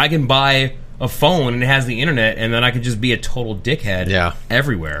 I can buy a phone and it has the internet, and then I can just be a total dickhead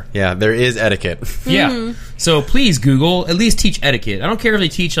everywhere. Yeah, there is etiquette. Yeah. So please, Google, at least teach etiquette. I don't care if they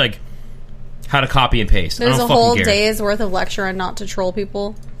teach, like, how to copy and paste. There's I don't a whole care. day's worth of lecture on not to troll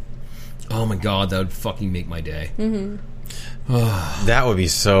people. Oh my God, that would fucking make my day. Mm-hmm. That would be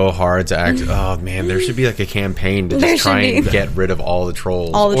so hard to act. Oh man, there should be like a campaign to just try and get rid of all the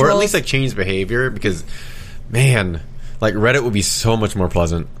trolls, or at least like change behavior. Because, man, like Reddit would be so much more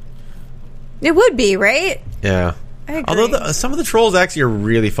pleasant. It would be, right? Yeah. I agree. Although some of the trolls actually are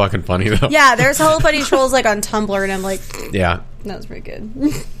really fucking funny though. Yeah, there's whole funny trolls like on Tumblr, and I'm like, yeah, that was pretty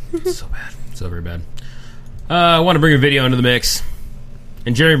good. So bad, so very bad. I want to bring a video into the mix,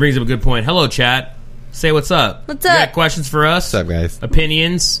 and Jeremy brings up a good point. Hello, chat. Say what's up. What's you up? Got questions for us? What's up, guys?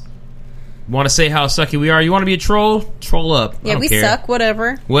 Opinions? Want to say how sucky we are? You want to be a troll? Troll up. Yeah, we care. suck.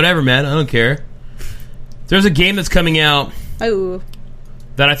 Whatever. Whatever, man. I don't care. There's a game that's coming out that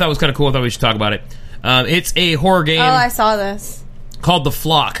I thought was kind of cool. I thought we should talk about it. It's a horror game. Oh, I saw this. Called The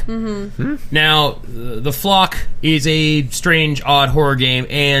Flock. Mm-hmm. Now, The Flock is a strange, odd horror game,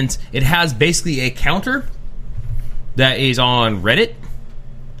 and it has basically a counter that is on Reddit.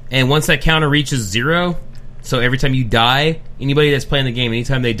 And once that counter reaches 0, so every time you die, anybody that's playing the game,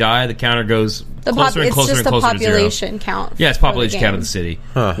 anytime they die, the counter goes closer and closer and closer to 0. It's just the population count. Yeah, it's population count of the city.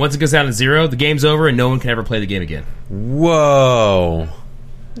 Huh. Once it goes down to 0, the game's over, and no one can ever play the game again. Whoa.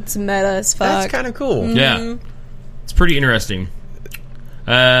 It's meta as fuck. That's kind of cool. Mm-hmm. Yeah. It's pretty interesting.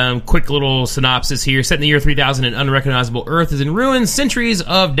 Quick little synopsis here. Set in the year 3000, an unrecognizable Earth is in ruins. Centuries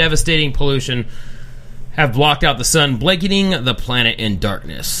of devastating pollution have blocked out the sun, blanketing the planet in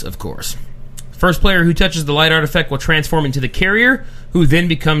darkness, of course. First player who touches the light artifact will transform into the carrier, who then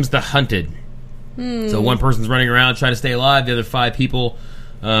becomes the hunted. So one person's running around trying to stay alive, the other 5 people,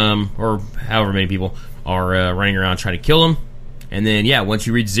 or however many people, are running around trying to kill him. And then, once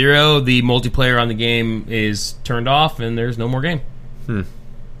you reach 0, the multiplayer on the game is turned off, and there's no more game.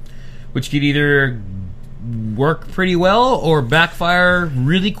 Which could either work pretty well or backfire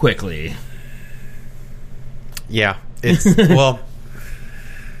really quickly. Yeah, it's well,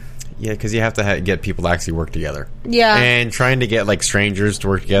 yeah, because you have to get people to actually work together. Yeah, and trying to get like strangers to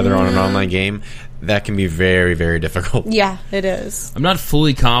work together on an online game, that can be very, very difficult. Yeah, it is. I'm not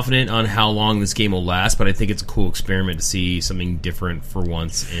fully confident on how long this game will last, but I think it's a cool experiment to see something different for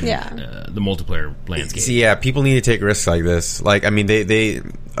once in the multiplayer landscape. See, yeah, people need to take risks like this. Like, I mean, they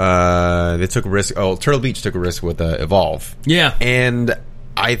took a risk. Oh, Turtle Beach took a risk with Evolve. Yeah, and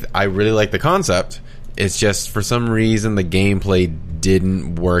I really like the concept. It's just for some reason the gameplay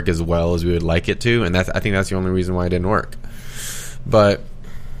didn't work as well as we would like it to, and I think that's the only reason why it didn't work. But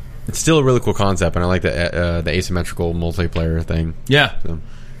It's still a really cool concept, and I like the asymmetrical multiplayer thing. Yeah. So.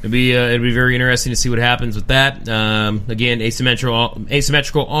 It'd be very interesting to see what happens with that. Again,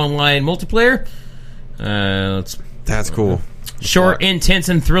 asymmetrical online multiplayer. That's cool. Short, intense,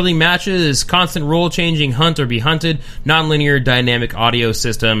 and thrilling matches, constant role-changing hunt or be hunted, non-linear dynamic audio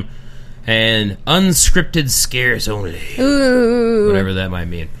system, and unscripted scares only. Ooh. Whatever that might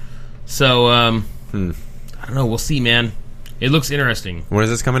mean. So, I don't know. We'll see, man. It looks interesting. When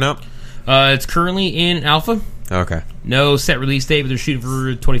is this coming out? It's currently in alpha. Okay. No set release date, but they're shooting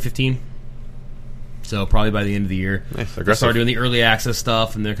for 2015. So probably by the end of the year. Nice. They'll start doing the early access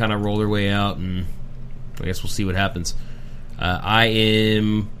stuff, and they'll kind of roll their way out, and I guess we'll see what happens.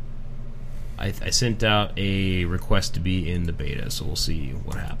 I sent out a request to be in the beta, so we'll see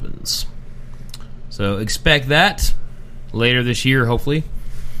what happens. So expect that later this year, hopefully,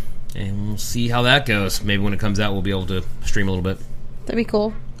 and we'll see how that goes. Maybe when it comes out, we'll be able to stream a little bit. That'd be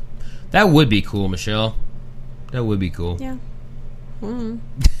cool. That would be cool, Michelle. That would be cool. Yeah.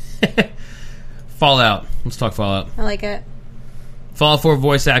 Fallout. Let's talk Fallout. I like it. Fallout 4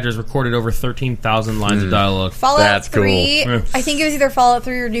 voice actors recorded over 13,000 lines of dialogue. Fallout That's 3, cool. I think it was either Fallout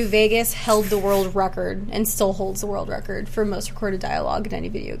 3 or New Vegas, held the world record and still holds the world record for most recorded dialogue in any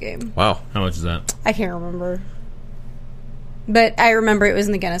video game. Wow. How much is that? I can't remember. But I remember it was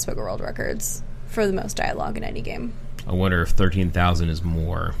in the Guinness Book of World Records for the most dialogue in any game. I wonder if 13,000 is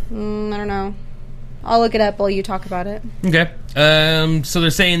more. I don't know. I'll look it up while you talk about it. Okay. So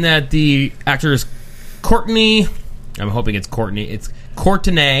they're saying that the actor is Courtney. I'm hoping it's Courtney. It's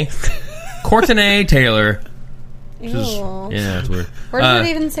Courtney Taylor. Ew. Yeah, that's weird. Where does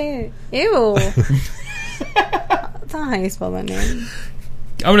it even say it? Ew. That's not how you spell that name.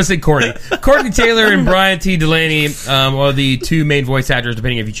 I'm going to say Courtney. Courtney Taylor and Brian T. Delaney are the two main voice actors,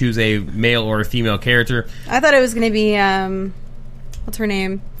 depending if you choose a male or a female character. I thought it was going to be, what's her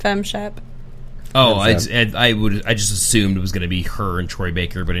name? Femme Shep. Oh, I just assumed it was going to be her and Troy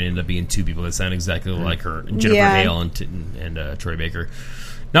Baker, but it ended up being two people that sound exactly like her, Jennifer Hale and Troy Baker.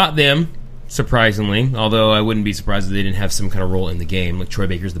 Not them, surprisingly. Although I wouldn't be surprised if they didn't have some kind of role in the game, like Troy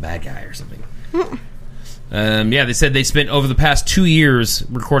Baker's the bad guy or something. They said they spent over the past 2 years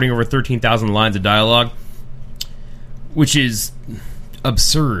recording over 13,000 lines of dialogue, which is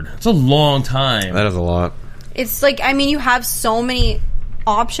absurd. It's a long time. That is a lot. It's like, I mean, you have so many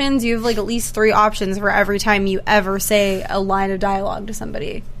options. You have like at least 3 options for every time you ever say a line of dialogue to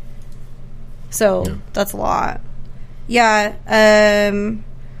somebody. So that's a lot. Yeah.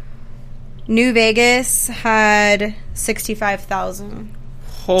 New Vegas had 65,000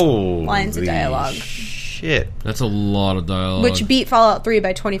 lines of dialogue. Shit. That's a lot of dialogue. Which beat Fallout 3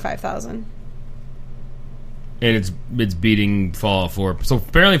 by 25,000. And it's beating Fallout 4. So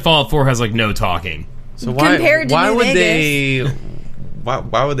apparently Fallout 4 has like no talking. So Compared to New would Vegas.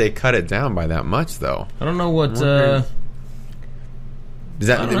 why would they cut it down by that much though? I don't know what Is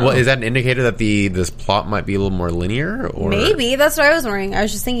that an indicator that this plot might be a little more linear? Or Maybe. That's what I was wondering. I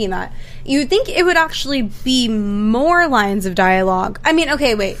was just thinking that. You would think it would actually be more lines of dialogue. I mean,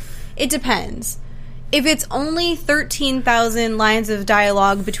 okay, wait. It depends. If it's only 13,000 lines of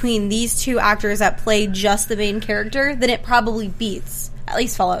dialogue between these two actors that play just the main character, then it probably beats at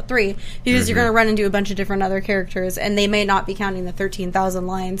least Fallout 3, because you're going to run into a bunch of different other characters, and they may not be counting the 13,000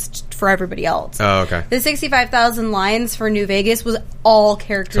 lines for everybody else. Oh, okay. The 65,000 lines for New Vegas was all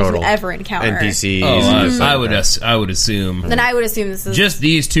characters would ever encounter. NPCs. I would assume. Then I would assume this is... Just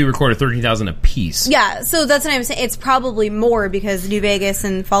these two recorded 13,000 apiece. Yeah, so that's what I'm saying. It's probably more because New Vegas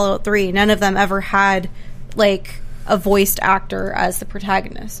and Fallout 3, none of them ever had, like, a voiced actor as the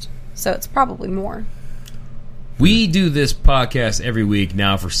protagonist. So it's probably more. We do this podcast every week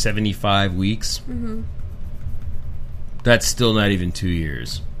now for 75 weeks. Mm-hmm. That's still not even 2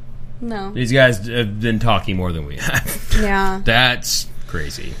 years. No. These guys have been talking more than we have. Yeah. That's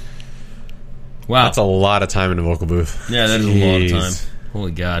crazy. Wow. That's a lot of time in a vocal booth. Yeah, that is a lot of time.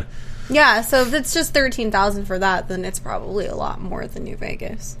 Holy God. Yeah, so if it's just 13,000 for that, then it's probably a lot more than New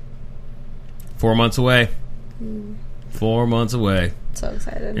Vegas. 4 months away. 4 months away. So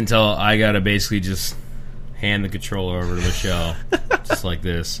excited. Until I gotta basically just hand the controller over to Michelle, just like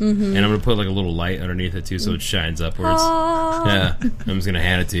this, and I'm gonna put like a little light underneath it too, so it shines upwards. Aww. Yeah, I'm just gonna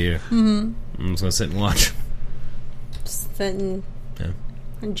hand it to you. I'm just gonna sit and watch. Just sit and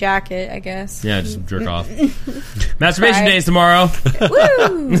jacket, I guess. Yeah, just jerk off. Masturbation day is tomorrow.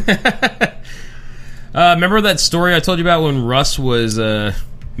 Woo! Remember that story I told you about when Russ was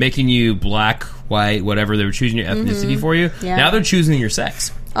making you black, white, whatever, they were choosing your ethnicity for you? Yeah. Now they're choosing your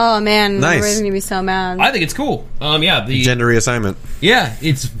sex. Oh, man. Nice. Everybody's going to be so mad. I think it's cool. The Gender reassignment. Yeah,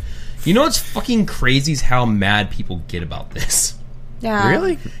 it's... You know what's fucking crazy is how mad people get about this. Yeah.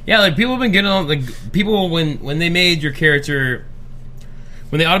 Really? Yeah, like people have been getting on. Like people when they made your character,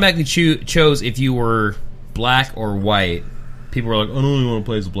 when they automatically chose if you were black or white, people were like, "I don't really want to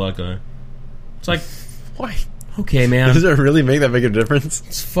play as a black guy." It's like, Why? okay, man, Does it really make that big a difference?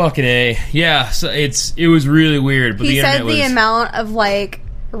 it's fucking A. Yeah, so it was really weird. But He the said internet the was, amount of like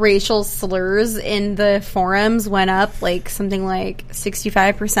racial slurs in the forums went up like something like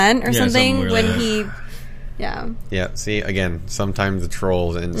 65% or something something when like that. he. Yeah. Yeah, see, again, sometimes the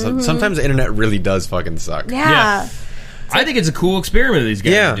trolls and sometimes the internet really does fucking suck. Yeah. I think it's a cool experiment these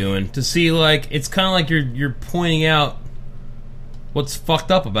guys Yeah. are doing to see, like, it's kind of like you're pointing out what's fucked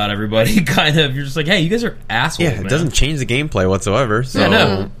up about everybody. Kind of, you're just like, hey, you guys are assholes. Yeah, it man. doesn't change the gameplay whatsoever. So, Yeah,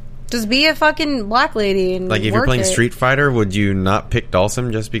 no. Just be a fucking black lady and like, if you're work playing it. Street Fighter, would you not pick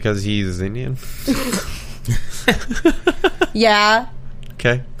Dawson just because he's Indian? Yeah.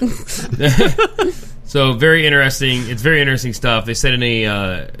 Okay. So very interesting. It's very interesting stuff. They said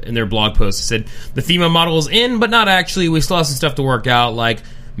in their blog post, they said the female model is in, but not actually. We still have some stuff to work out, like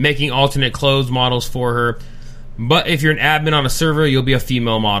making alternate clothes models for her. But if you're an admin on a server, you'll be a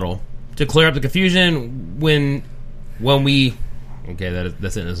female model. To clear up the confusion, when we okay, that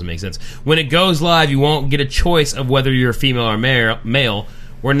doesn't make sense. When it goes live, you won't get a choice of whether you're female or male.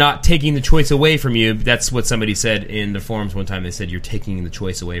 We're not taking the choice away from you. That's what somebody said in the forums one time. They said, you're taking the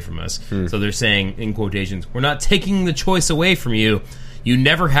choice away from us. So they're saying, in quotations, we're not taking the choice away from you. You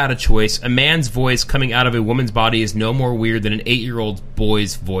never had a choice. A man's voice coming out of a woman's body is no more weird than an 8-year-old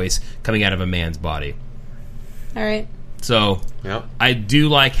boy's voice coming out of a man's body. All right. So, Yep. I do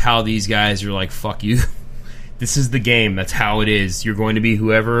like how these guys are like, fuck you. This is the game. That's how it is. You're going to be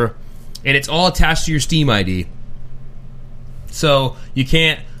whoever. And it's all attached to your Steam ID. So you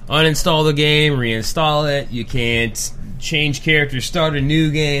can't uninstall the game, reinstall it. You can't change characters, start a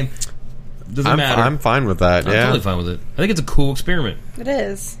new game. Doesn't matter. I'm fine with that, I'm yeah. totally fine with it. I think it's a cool experiment. It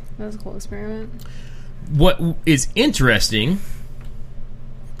is. That was a cool experiment. What is interesting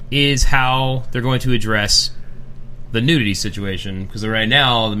is how they're going to address the nudity situation. Because right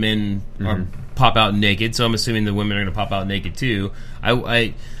now, the men are pop out naked, so I'm assuming the women are going to pop out naked too.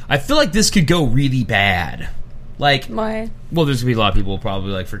 I feel like this could go really bad. Like, Why? well, there's gonna be a lot of people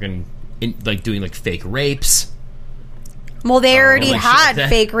probably like freaking like doing like fake rapes. Well, they already like shit had like that.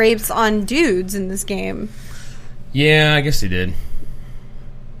 fake rapes on dudes in this game. Yeah, I guess they did.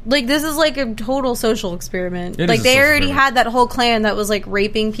 Like, this is like a total social experiment. It is Like, a they social already experiment. had that whole clan that was like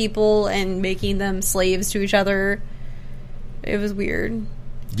raping people and making them slaves to each other. It was weird.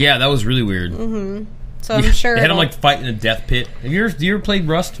 Yeah, that was really weird. So I'm sure They had them it'll- like fight in a death pit. Have you ever played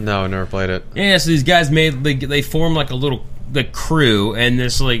Rust? No, I never played it. Yeah, so these guys they formed like a little crew, and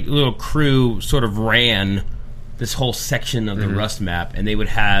this like little crew sort of ran this whole section of the Rust map, and they would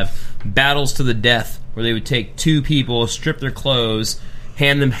have battles to the death where they would take two people, strip their clothes,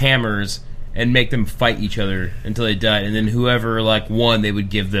 hand them hammers, and make them fight each other until they died, and then whoever like won, they would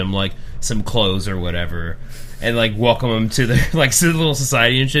give them like some clothes or whatever. And like welcome them to their like to the little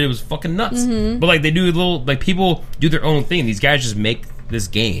society and shit. It was fucking nuts. But like they do little like people do their own thing. These guys just make this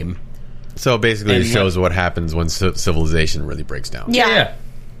game. So basically, And it shows what happens when civilization really breaks down. Yeah.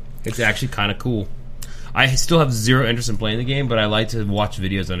 It's actually kind of cool. I still have zero interest in playing the game, but I like to watch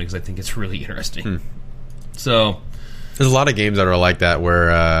videos on it because I think it's really interesting. So There's a lot of games that are like that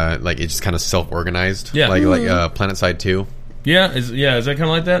where like it's just kind of self-organized. Yeah. Like PlanetSide 2. yeah, is that kind of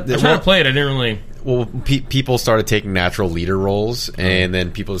like that? I tried to play it. I didn't really. Well, people started taking natural leader roles, and then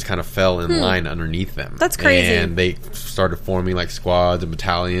people just kind of fell in line underneath them. That's crazy. And they started forming like squads and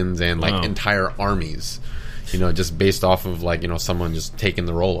battalions and like Wow. entire armies. You know, just based off of like someone just taking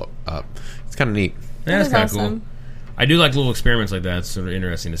the role up. It's kind of neat. Yeah, that's is kind of awesome. cool. I do like little experiments like that. It's sort of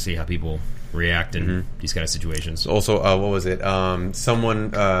interesting to see how people react in these kind of situations. Also, what was it? Someone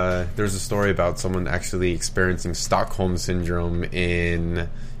there's a story about someone actually experiencing Stockholm syndrome in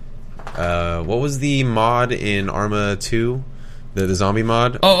what was the mod in Arma 2? The zombie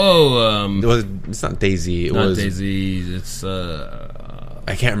mod? It's not DayZ. It Not was Daisy. It's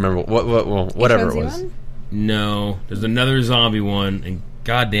I can't remember whatever it was. H1Z1? no. There's another zombie one, and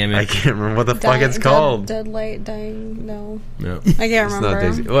god damn it, I can't remember what the fuck it's called. Dead Light Dying. No. no. I can't It's not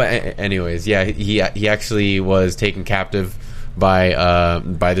remember. DayZ. Well, anyways, yeah, he actually was taken captive by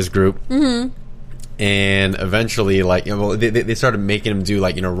this group. And eventually, like, they started making him do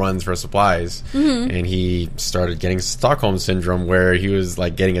like runs for supplies, and he started getting Stockholm syndrome, where he was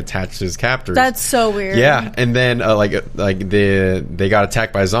like getting attached to his captors. That's so weird. Yeah, and then they got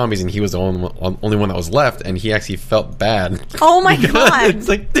attacked by zombies, and he was the only one that was left, and he actually felt bad. Oh my god. It's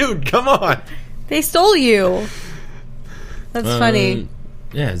like, dude, come on. They stole you. That's funny.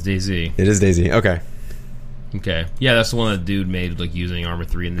 Yeah, it's DayZ. It is DayZ. Okay. Okay. Yeah, that's the one that dude made, like, using Arma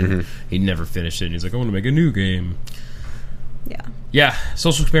 3, and then he never finished it, and he's like, I want to make a new game. Yeah. Yeah,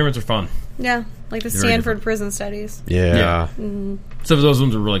 social experiments are fun. Yeah, like the Very Stanford different. prison studies. Yeah. Some of those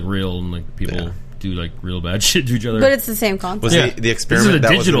ones are, like, real, and, like, people do, like, real bad shit to each other. But it's the same concept. Was Yeah. the experiment, This is a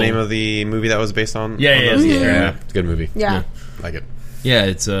that was the digital- name of the movie that was based on? Yeah, on yeah, those? yeah. It's a good movie. Yeah. Like it. Yeah,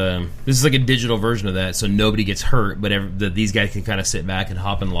 it's this is like a digital version of that, so nobody gets hurt, but these guys can kind of sit back and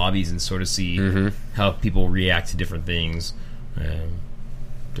hop in lobbies and sort of see how people react to different things.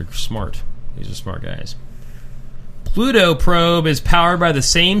 They're smart. These are smart guys. Pluto probe is powered by the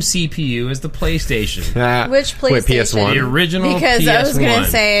same CPU as the PlayStation. Which PlayStation? Wait, PS1? The original Because PS1. I was going to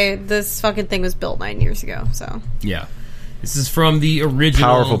say, this fucking thing was built 9 years ago, so. Yeah. This is from the original...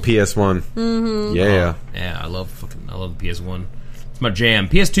 Powerful PS1. Mm-hmm. Yeah. Yeah, I love the PS1. It's my jam.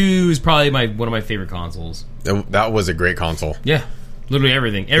 PS2 is probably one of my favorite consoles. That was a great console. Yeah. Literally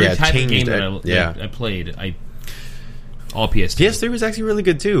everything. Every Yeah, type of changed game that it. I played, all PS2. PS3 was actually really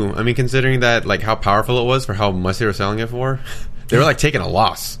good too. I mean, considering that, like, how powerful it was for how much they were selling it for, they were like taking a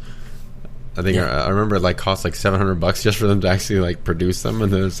loss. I think I remember it like cost like $700 just for them to actually like produce them,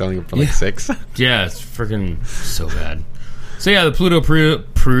 and then they're selling them for like $6. Yeah, it's freaking so bad. So yeah, the Pluto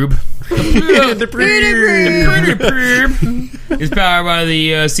probe is powered by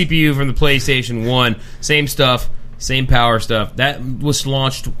the CPU from the PlayStation 1. Same stuff, same power stuff. That was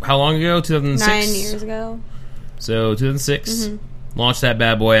launched how long ago? 2006? 9 years ago. So 2006, launched that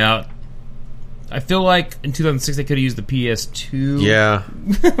bad boy out. I feel like in 2006 they could have used the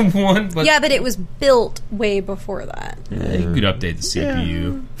PS2 one. But Yeah, but it was built way before that. you could update the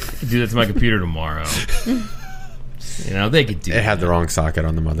CPU. I could do that to my computer tomorrow. You know, they could do It had the wrong socket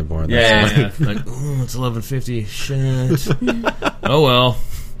on the motherboard. Yeah, That's yeah. Like, oh, it's 1150. Shit. Oh well.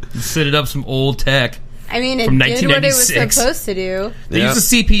 Set it up some old tech. I mean, it From did what it was 1996. supposed to do. They Yeah.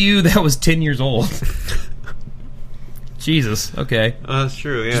 used a CPU that was 10 years old. Jesus. Okay. That's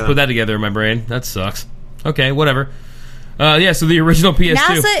true. Yeah. Just put that together in my brain. That sucks. Okay, whatever. Yeah, so the original PS2.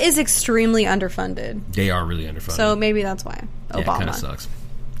 NASA is extremely underfunded, They are really underfunded. so maybe that's why. yeah, it kind of Obama. sucks.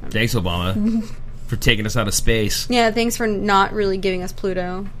 Thanks, Obama, for taking us out of space. Yeah, thanks for not really giving us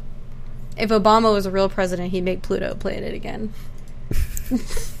Pluto. If Obama was a real president, he'd make Pluto planet again.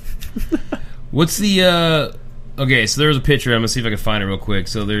 What's the... Okay, so there's a picture. I'm going to see if I can find it real quick.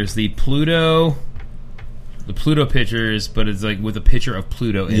 So there's the Pluto pictures, but it's like with a picture of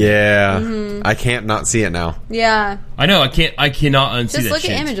Pluto in it. Yeah. I can't not see it now. Yeah. I know, I cannot unsee Just that look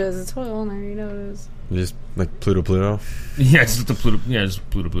shit. at images. It's totally on there. You know it is. Just like Pluto. Yeah, just the Pluto. Yeah, just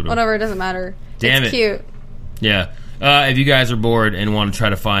Pluto. Whatever, it doesn't matter. Damn it's it. cute. Yeah. If you guys are bored and want to try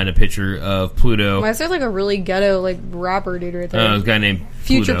to find a picture of Pluto, Why is there like a really ghetto like rapper dude right there? a guy named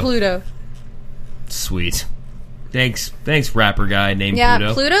Future Pluto. Sweet. Thanks, rapper guy named Yeah,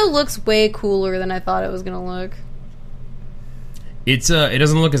 Pluto. Pluto looks way cooler than I thought it was gonna look. It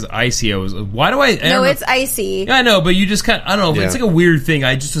doesn't look as icy. Why do I? No, it's icy. Yeah, I know, but you just kind. I don't know. Yeah. It's like a weird thing.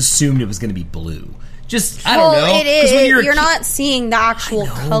 I just assumed it was going to be blue. Just I don't know. Well, it 'Cause when is. You're a not seeing the actual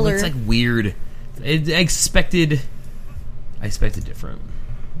kid- I know, color. It's like weird. I expected different,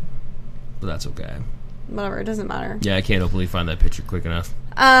 but that's okay. Whatever, it doesn't matter. Yeah, I can't openly find that picture quick enough.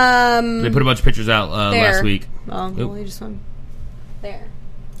 They They put a bunch of pictures out there. last week. Oh, Oop. well, you just one. There.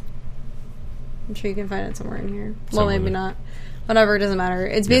 I'm sure you can find it somewhere in here. Well, Somewhere. maybe not. Whatever, it doesn't matter.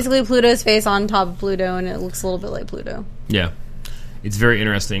 It's basically Pluto's face on top of Pluto, and it looks a little bit like Pluto. Yeah, it's very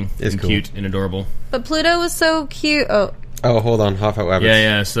interesting It's and cool. cute and adorable. But Pluto was so cute. Oh, Oh, hold on. Half out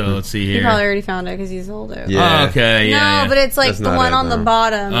Yeah. So let's see he here. probably already found it because he's old. Yeah. Oh, okay. Yeah. No, but it's like That's the not one it, on the though.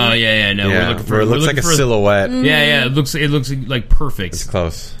 bottom. Oh yeah. No, Yeah. we're looking for. Where it we're looks like looking a for- silhouette. Yeah. It looks like perfect. It's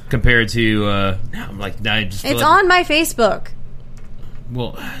close. Compared to now I'm like I just feel It's like, on my Facebook.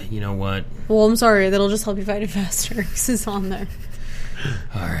 Well, you know what? Well, I'm sorry. That'll just help you find it faster because it's on there.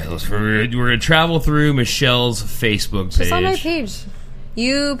 All right, we're gonna travel through Michelle's Facebook page. It's on my page.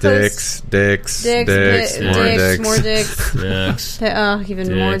 You post Dicks, dicks, more dicks. Dicks,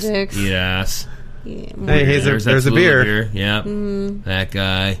 Even more dicks. Eat ass. Yeah, more Hey, dicks. there's a that beer. Yep, that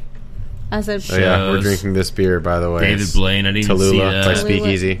guy. I said, Oh, yeah, we're Shows. drinking this beer, by the way. David It's Blaine. I didn't even see Tallulah by that.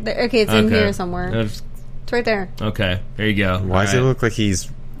 Speakeasy. Okay, it's in here somewhere. That's- It's right there. Okay, there you go. Why does it All right. look like he's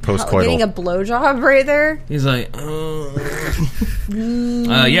Getting post-coital? a blowjob right there. He's like,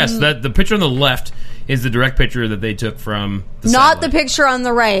 yes, that the picture on the left is the direct picture that they took from the Not the satellite. picture on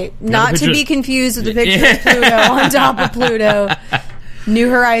the right. Not to picture- be confused with the picture of Pluto on top of Pluto. New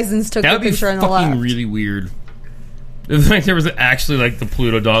Horizons took That the would be picture on the fucking left. really weird. It was like there was actually like the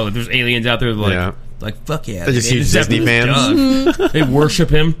Pluto dog. Like there's aliens out there like, like fuck yeah. They're just they huge have Disney this fans. dog. They worship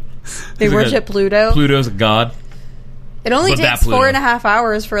him. They He's like worship Pluto. Pluto's a god. It only But that takes Pluto. 4.5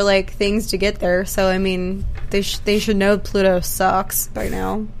 hours for like things to get there. So I mean, they should know Pluto sucks by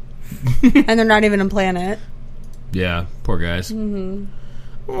now, and they're not even a planet. Yeah, poor guys. Mm-hmm.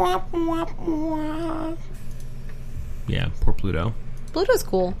 Yeah, poor Pluto. Pluto's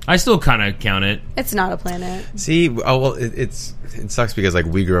cool. I still kind of count it. It's not a planet. See, it sucks because like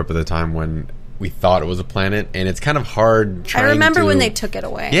we grew up at the time when we thought it was a planet, and it's kind of hard. I remember when they took it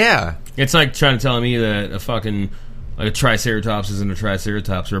away. Yeah, It's like trying to tell me that a fucking like a Triceratops isn't a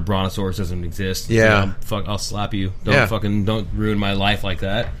Triceratops or a Brontosaurus doesn't exist. Yeah. So, I'll slap you. Yeah. Don't ruin my life like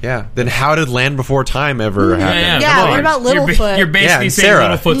that. yeah. Then how did Land Before Time ever happen? Yeah, Come what on. about You're Littlefoot? You're basically Yeah, saying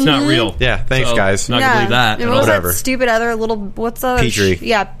Sarah. Littlefoot's not real. Yeah, thanks, So, guys. Not gonna believe that. And at what all. was Whatever. that stupid other little? What's the other? Petrie.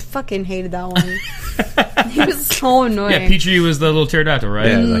 Fucking hated that one. He was so annoying. Yeah, Petrie was the little pterodactyl, right?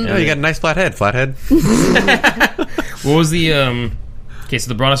 Yeah, like, oh, you got a nice flat head. What was the okay, so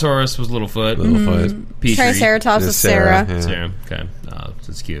the Brontosaurus was Littlefoot. Littlefoot. Petrie. Triceratops was Sarah. Yeah. Sarah. Okay. Oh,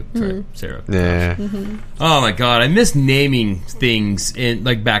 that's cute. Sorry, Sarah. Yeah. Oh my god, I miss naming things in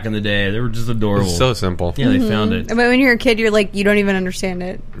like back in the day. They were just adorable. It's so simple. Yeah, they found it. But when you're a kid, you're like, you don't even understand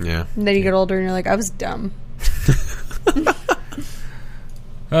it. Yeah. And then you get older and you're like, I was dumb.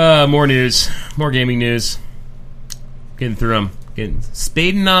 More news. More gaming news. Getting through them. Getting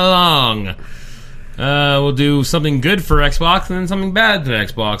spading along. We'll do something good for Xbox and then something bad for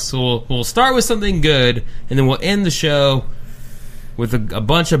Xbox. So we'll start with something good, and then we'll end the show with a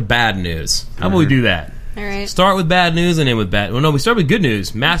bunch of bad news. How about we do that? All right. Start with bad news and end with bad... Well, no, we start with good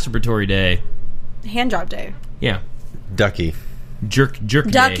news. Masturbatory Day. Hand job day. Yeah. Ducky. Jerk Ducky.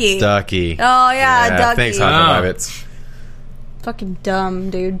 Day. Ducky. Oh, yeah, Ducky. Thanks, Oh. Hot Rabbits. Fucking dumb,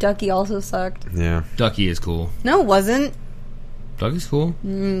 dude. Ducky also sucked. Yeah. Ducky is cool. No, it wasn't. Ducky's cool.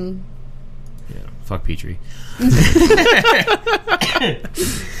 Yeah, fuck Petrie.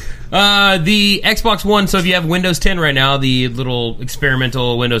 The Xbox One, so if you have Windows 10 right now, the little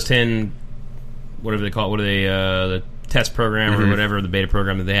experimental Windows 10, whatever they call it, what are they, the test program or whatever, the beta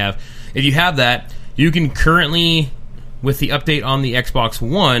program that they have, if you have that, you can currently, with the update on the Xbox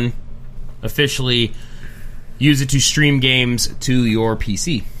One, officially use it to stream games to your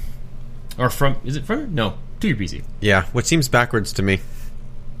PC. Or from, is it from? No, to your PC. Yeah, which seems backwards to me.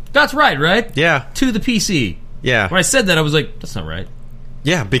 That's right, right? Yeah. To the PC. Yeah. When I said that, I was like, that's not right.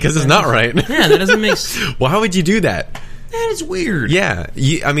 Yeah, because it's not right. Yeah, that doesn't make sense. Why would you do that? That is weird. Yeah,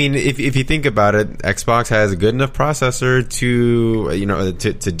 I mean, if you think about it, Xbox has a good enough processor to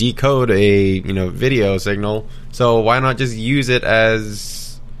to decode a video signal. So why not just use it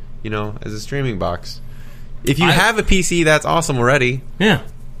as as a streaming box? If you have a PC that's awesome already, Yeah.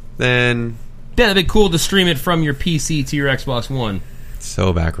 then Yeah, that'd be cool to stream it from your PC to your Xbox One.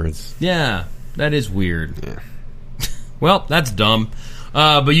 so backwards. Yeah, that is weird. Yeah. Well, that's dumb.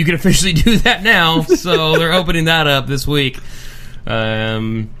 But you can officially do that now. So they're opening that up this week.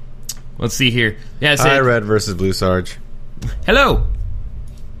 Let's see here. Yeah, Hi, Red versus Blue Sarge. Hello.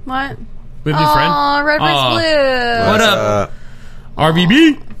 What? We have a new friend. Oh, red versus Aw. blue. What up?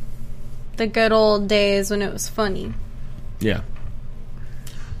 RVB? The good old days when it was funny. Yeah.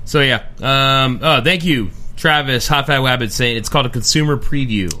 So, yeah. Thank you, Travis, Hot Fat Wabbit, saying it's called a consumer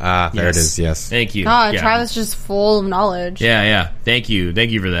preview. There it is, yes. Thank you. God, Yeah. Travis just full of knowledge. Yeah. Thank you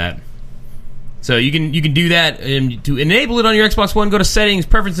for that. So you can do that, and to enable it on your Xbox One, go to Settings,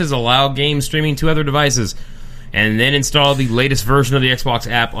 Preferences, Allow Game Streaming to Other Devices, and then install the latest version of the Xbox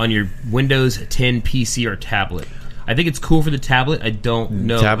app on your Windows 10 PC or tablet. I think it's cool for the tablet. I don't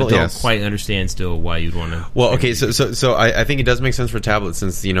know. Tablet, I don't yes. quite understand still why you'd want to. Well, okay, so I think it does make sense for tablets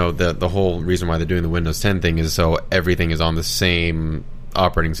since the whole reason why they're doing the Windows 10 thing is so everything is on the same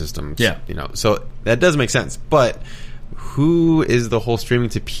operating system. Yeah. So that does make sense. But who is the whole streaming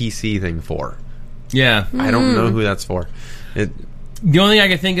to PC thing for? Yeah. I don't know who that's for. The only thing I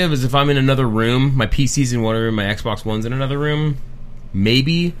can think of is if I'm in another room, my PC's in one room, my Xbox One's in another room,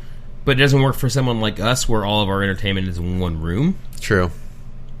 maybe. But it doesn't work for someone like us where all of our entertainment is in one room. True.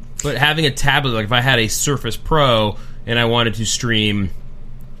 But having a tablet, like if I had a Surface Pro and I wanted to stream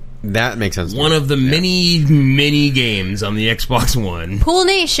That makes sense. one of the many games on the Xbox One, Pool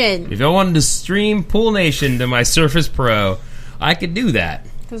Nation. if I wanted to stream Pool Nation to my Surface Pro, I could do that.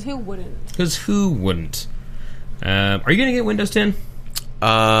 Because who wouldn't? Because who wouldn't? Are you going to get Windows 10? Or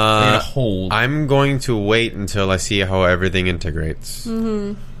are you going to hold? I'm going to wait until I see how everything integrates.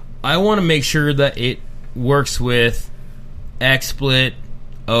 I want to make sure that it works with XSplit,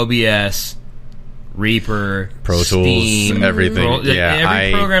 OBS, Reaper, Pro Tools, Steam, everything.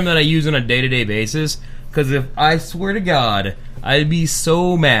 every program that I use on a day-to-day basis. Because if I swear to God, I'd be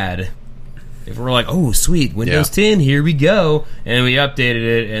so mad if we're like, oh, sweet, Windows 10, here we go, and we updated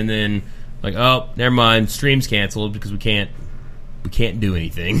it, and then Like, oh, never mind, stream's canceled because we can't do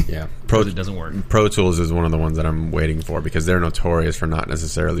anything. Yeah, It doesn't work. Pro Tools is one of the ones that I'm waiting for because they're notorious for not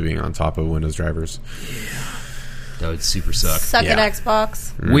necessarily being on top of Windows drivers. That would super suck. Suck Yeah. at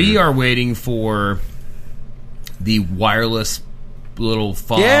Xbox. We are waiting for the wireless little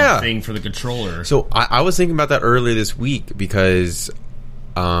fob thing for the controller. So I was thinking about that earlier this week because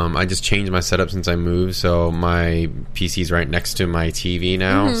I just changed my setup since I moved. So my PC's right next to my TV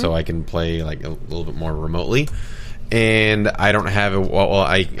now, so I can play like a little bit more remotely. And I don't have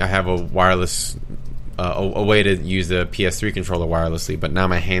I have a wireless a way to use the PS3 controller wirelessly, but now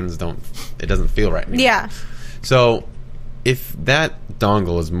my hands it doesn't feel right anymore. Yeah. So if that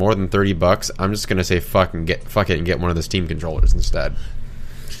dongle is more than $30, I'm just gonna say fuck it and get one of the Steam controllers instead.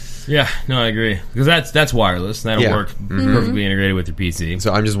 Yeah, no, I agree because that's wireless. That'll Yeah. work perfectly integrated with your PC.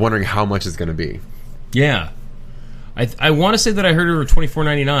 So I'm just wondering how much it's gonna be. Yeah, I want to say that I heard it for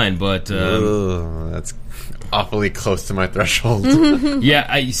 $24.99, but Ugh, that's awfully close to my threshold. yeah,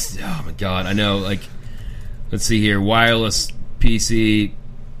 oh my god, I know. Like, let's see here, wireless PC.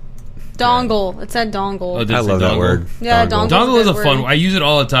 Dongle. It said dongle. Oh, did I it say love that dongle? word. Yeah, Dongle. Dongle is a Good fun. word. I use it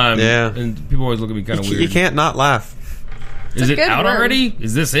all the time. Yeah. and people always look at me kind of weird. You can't not laugh. Is a it good out word. already?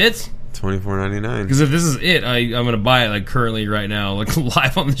 Is this it? $24.99. Because if this is it, I'm going to buy it like currently right now, like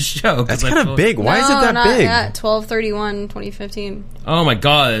live on the show. 'cause That's I kind feel of big. Why is it No, that not big? yet. 12/31/2015. Oh my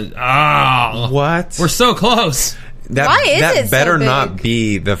god! What? We're so close. That, Why is that it so better big? not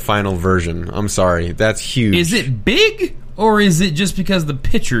be the final version. I'm sorry. That's huge. Is it big or is it just because the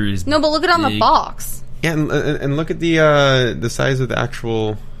picture is? No, but look at it on the big? box. Yeah, and look at the size of the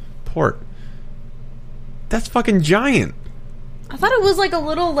actual port. That's fucking giant. I thought it was like a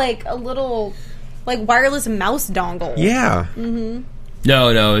little wireless mouse dongle. Yeah.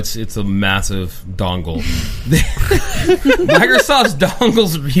 No, it's a massive dongle. Microsoft's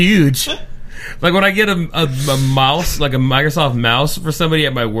dongles are huge. Like when I get a mouse, like a Microsoft mouse for somebody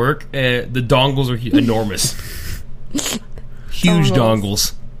at my work, the dongles are enormous. Huge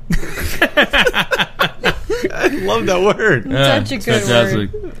dongles. I love that word. Such a good fantastic.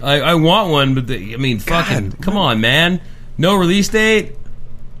 I want one, but fucking, come on, man. No release date?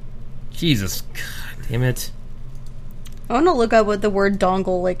 Jesus. God damn it. I want to look up what the word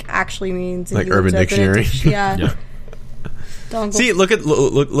dongle actually means. Like You Urban looked up and Dictionary? Yeah. Dongle. See, look at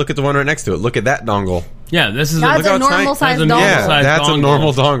the one right next to it. Look at that dongle. Yeah, this is That's look a how normal tiny- size that's a dongle. normal Yeah, size that's a dongle.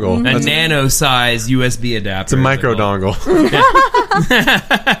 normal dongle. a That's nano-size USB adapter. it's a micro dongle.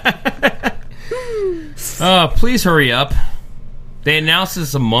 Please hurry up. They announced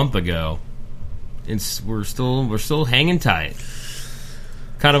this a month ago. We're still hanging tight.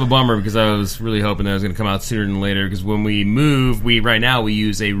 Kind of a bummer because I was really hoping that it was going to come out sooner than later. Because when we move, right now we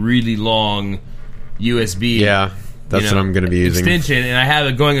use a really long USB. Yeah, that's what I'm going to be using. Extension, and I have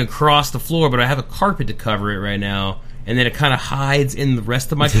it going across the floor, but I have a carpet to cover it right now, and then it kind of hides in the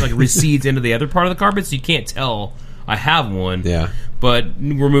rest of my like it recedes into the other part of the carpet, so you can't tell I have one. Yeah. But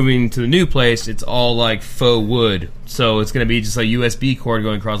we're moving to the new place. It's all like faux wood, so it's going to be just a USB cord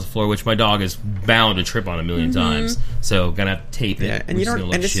going across the floor, which my dog is bound to trip on a million times. So gonna have to tape it. Yeah, and which you is don't. gonna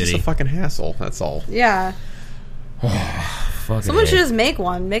look And it's just shitty. a fucking hassle. That's all. Yeah. Fucking Someone A. should just make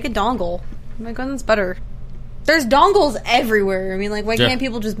one. Make a dongle. Oh my god, that's better. There's dongles everywhere. I mean, why Yeah. can't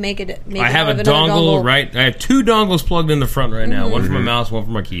people just make it? I have a dongle right. I have two dongles plugged in the front right now. One for my mouse, one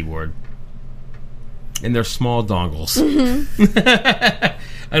for my keyboard. And they're small dongles.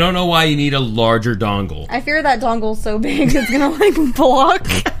 I don't know why you need a larger dongle. I fear that dongle's so big it's gonna block.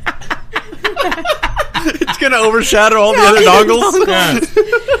 It's going to overshadow all the other dongles. Yeah.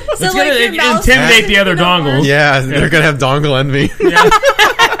 So It's gonna your mouse intimidate the other gonna work. dongles. Yeah, they're going to have dongle envy.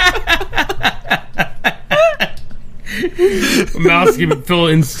 Mouse can feel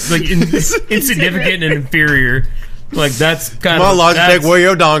insignificant and inferior. Like that's kind Come on, of Logitech, that's- where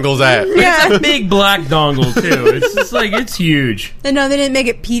your dongles at? Yeah. big black dongle too. It's just like it's huge. And no, they didn't make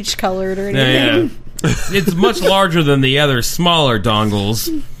it peach colored or anything. Yeah. It's much larger than the other smaller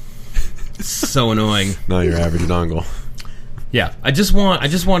dongles. It's so annoying. Not your average dongle. Yeah, I just want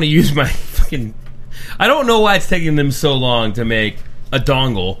to use my fucking. I don't know why it's taking them so long to make a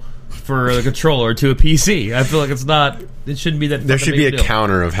dongle for the controller to a PC. I feel like it's not. It shouldn't be that. There fucking should be big a deal.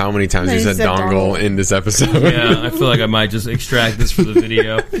 counter of how many times No, you you said said dongle dongle. in this episode. Yeah, I feel like I might just extract this for the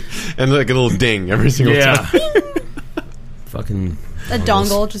video. And like a little ding every single Yeah. time. Fucking. A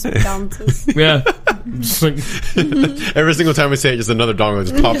dongle just bounces. Yeah. Just like, Every single time we say it, just another dongle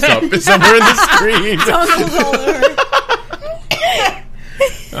just pops up somewhere in the screen. Dongles all over.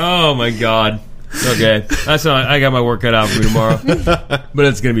 oh my god. Okay, that's all. I got my work cut out for me tomorrow, but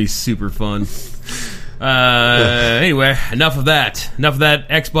it's gonna be super fun. Anyway, enough of that. Enough of that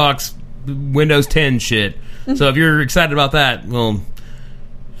Xbox Windows 10 shit. So if you're excited about that, well,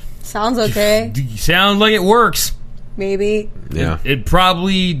 Sounds okay. sounds like it works. Maybe. Yeah. It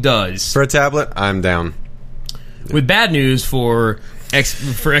probably does. For a tablet, I'm down. With bad news for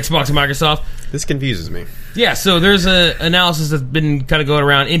Xbox and Microsoft. This confuses me. Yeah, so there's an analysis that's been kind of going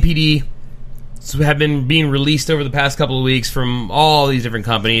around. NPD have been being released over the past couple of weeks from all these different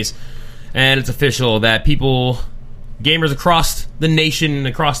companies, and it's official that gamers across the nation,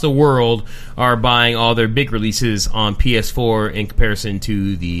 across the world, are buying all their big releases on PS4 in comparison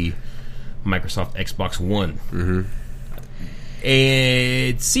to the Microsoft Xbox One. Mm-hmm.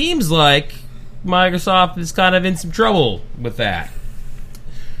 It seems like Microsoft is kind of in some trouble with that.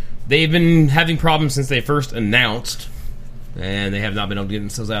 They've been having problems since they first announced, and they have not been able to get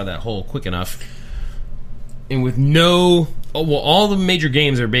themselves out of that hole quick enough. And with all the major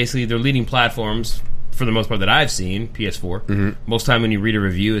games are basically their leading platforms, for the most part that I've seen, PS4. Mm-hmm. Most time when you read a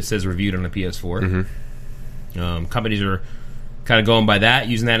review, it says reviewed on a PS4. Mm-hmm. Companies are kind of going by that,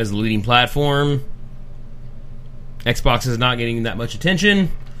 using that as the leading platform. Xbox is not getting that much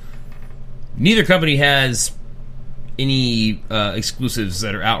attention. Neither company has any exclusives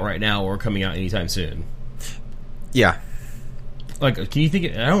that are out right now or coming out anytime soon. Yeah. Like, can you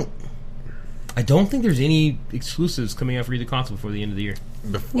think? I don't think there's any exclusives coming out for either console before the end of the year.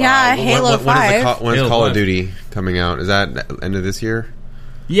 Yeah, Halo 5. When is Halo Call 5. of Duty coming out? Is that end of this year?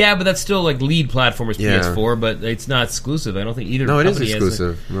 Yeah, but that's still like lead platform is Yeah. PS4, but it's not exclusive. I don't think either. No, it is company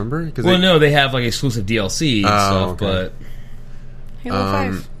exclusive. Remember? Well, no, they have like exclusive DLC and stuff, okay. but Halo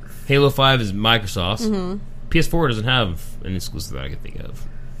 5. Halo 5 is Microsoft's. Mm-hmm. PS4 doesn't have an exclusive that I can think of.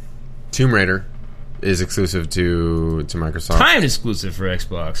 Tomb Raider is exclusive to Microsoft. Timed exclusive for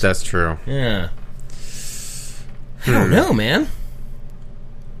Xbox. That's true. Yeah. I don't know, man.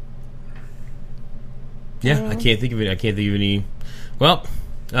 Yeah, I can't think of it. I can't think of any. Well,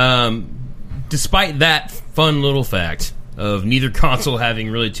 despite that fun little fact of neither console having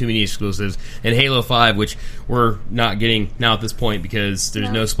really too many exclusives, and Halo 5, which we're not getting now at this point because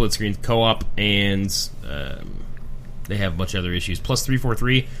there's no split screen co-op, and they have a bunch of other issues. Plus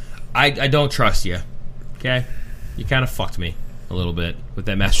 343, I don't trust you. Okay, you kind of fucked me a little bit with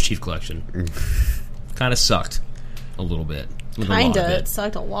that Master Chief Collection. Kind of sucked a little bit. Kinda. It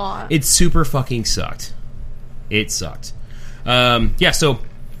sucked a lot. It super fucking sucked. It sucked. Yeah, so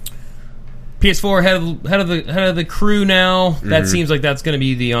PS4 head of the crew now. Mm-hmm. That seems like that's going to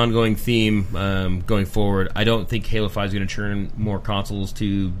be the ongoing theme going forward. I don't think Halo 5 is going to churn more consoles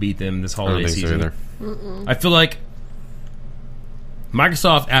to beat them this holiday season. So I feel like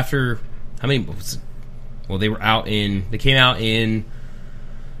Microsoft, after how many? Well, they came out in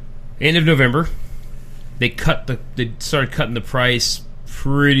end of November. They started cutting the price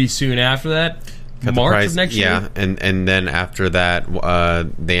pretty soon after that. March of next year? Yeah, and then after that,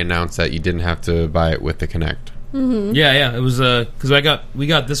 they announced that you didn't have to buy it with the Kinect. Mm-hmm. Yeah, it was because we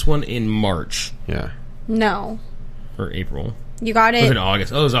got this one in March. Yeah. No. Or April. You got It was it in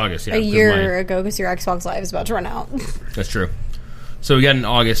August. Oh, it was August. Yeah, a year ago because your Xbox Live is about to run out. That's true. So we got it in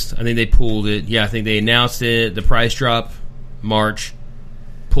August. I think they pulled it. Yeah, I think they announced it. The price drop March.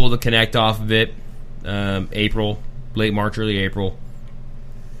 Pulled the Kinect off of it. April, late March, early April.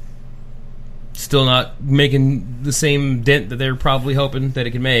 Still not making the same dent that they're probably hoping that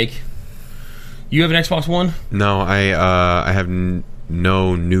it can make. You have an Xbox One? No, I have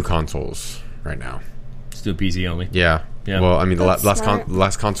no new consoles right now. Still PC only. Yeah. Yeah. Well, I mean, the That's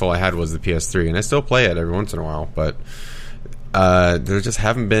last console I had was the PS3, and I still play it every once in a while, but there just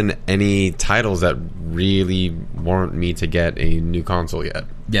haven't been any titles that really warrant me to get a new console yet.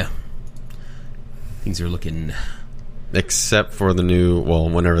 Yeah. Things are looking... Except for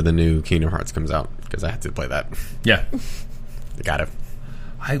whenever the new Kingdom Hearts comes out, because I have to play that. Yeah. I got it.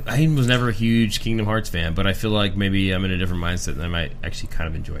 I was never a huge Kingdom Hearts fan, but I feel like maybe I'm in a different mindset and I might actually kind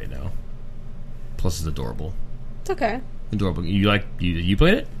of enjoy it now. Plus, it's adorable. It's okay. Adorable. You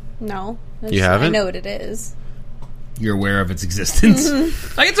played it? No. You haven't? I know what it is. You're aware of its existence.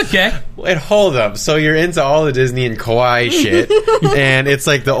 Like, it's okay. Wait, hold up. So you're into all the Disney and Kawaii shit, and it's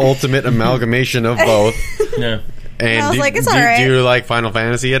like the ultimate amalgamation of both. Yeah. And I was like, it's alright. Do you like Final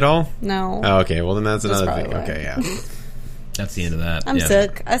Fantasy at all? No. Oh, okay, well then that's another probably thing. why. Okay, yeah. That's the end of that. I'm yeah.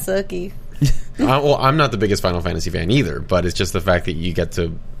 sick. I sucky. Well, I'm not the biggest Final Fantasy fan either, but it's just the fact that you get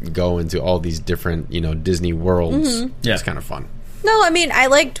to go into all these different, Disney worlds. Mm-hmm. Yeah. It's kind of fun. No, I mean, I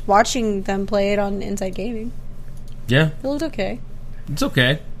liked watching them play it on Inside Gaming. Yeah. It looked okay. It's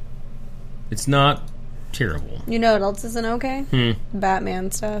okay. It's not terrible. You know what else isn't okay? Batman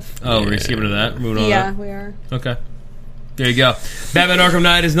stuff. Oh, we're skipping to that? We're moving on to Yeah, that? we are. Okay. There you go. Batman Arkham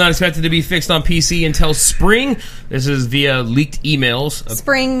Knight is not expected to be fixed on PC until spring. This is via leaked emails.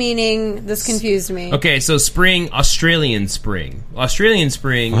 Spring meaning, this confused me. Okay, so spring, Australian spring. Australian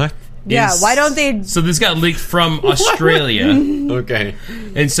spring. What? Yeah, why don't they... So this got leaked from Australia. Okay.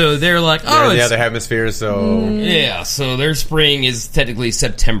 And so they're like, They're oh, in the it's... other hemisphere, so... Yeah, so their spring is technically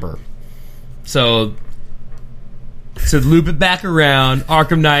September. So... To loop it back around,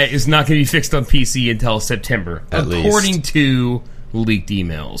 Arkham Knight is not going to be fixed on PC until September, according to leaked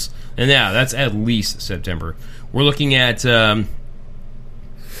emails. And yeah, that's at least September. We're looking at a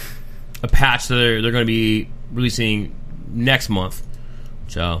patch that they're going to be releasing next month,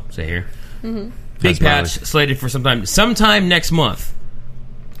 which I'll say here. Mm-hmm. Big patch slated for sometime next month.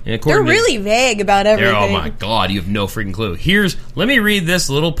 And they're really vague about everything. Oh my god, you have no freaking clue. Let me read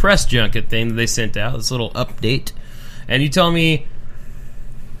this little press junket thing that they sent out, this little update. And you tell me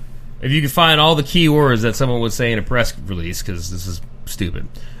if you can find all the keywords that someone would say in a press release, because this is stupid.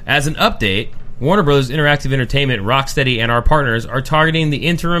 As an update, Warner Bros. Interactive Entertainment, Rocksteady, and our partners are targeting the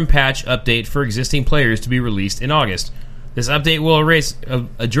interim patch update for existing players to be released in August. This update will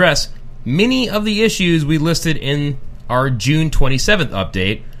address many of the issues we listed in our June 27th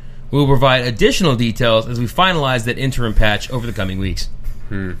update. We will provide additional details as we finalize that interim patch over the coming weeks.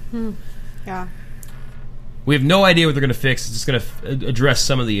 Yeah. We have no idea what they're going to fix. It's just going to address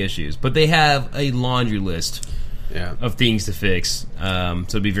some of the issues. But they have a laundry list of things to fix. So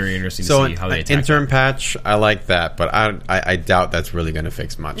it'd be very interesting to see how they attack interim patch, I like that, but I doubt that's really going to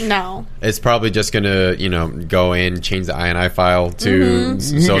fix much. No. It's probably just going to, go in, change the INI file to...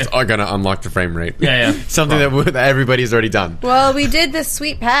 So it's going to unlock the frame rate. Yeah. Something that everybody's already done. Well, we did this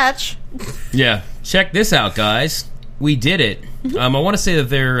sweet patch. Yeah. Check this out, guys. We did it. I want to say that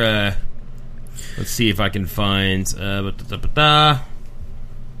they're... let's see if I can find...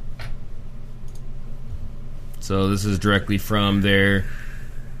 So this is directly from their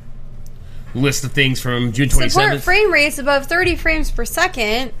list of things from June 27th. Support frame rates above 30 frames per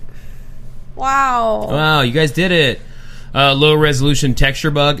second. Wow, you guys did it. Low resolution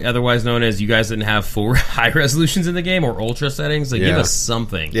texture bug, otherwise known as you guys didn't have full high resolutions in the game or ultra settings. Give us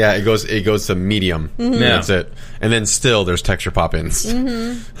something. Yeah, it goes to medium. Yeah. That's it. And then still there's texture pop-ins.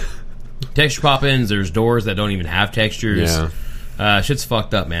 Texture pop-ins, there's doors that don't even have textures. Yeah. Shit's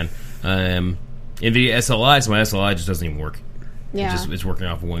fucked up, man. NVIDIA SLI, so my SLI just doesn't even work. Yeah. It's working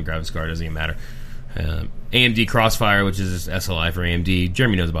off of one graphics card, doesn't even matter. AMD Crossfire, which is SLI for AMD.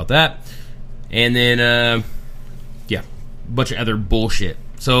 Jeremy knows about that. And then, a bunch of other bullshit.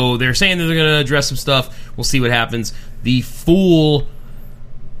 So they're saying that they're going to address some stuff. We'll see what happens. The full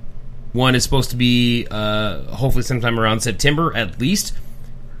one is supposed to be hopefully sometime around September at least.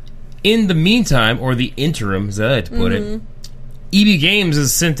 In the meantime, or the interim, as I like to put it, EB Games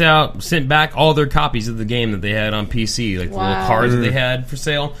has sent back all their copies of the game that they had on PC, like the little cards that they had for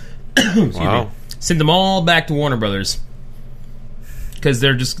sale. Excuse me. Sent them all back to Warner Brothers because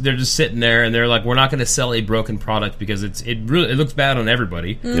they're just sitting there and they're like, we're not going to sell a broken product because it looks bad on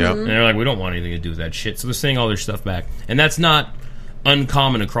everybody. Yeah, and they're like, we don't want anything to do with that shit. So they're sending all their stuff back, and that's not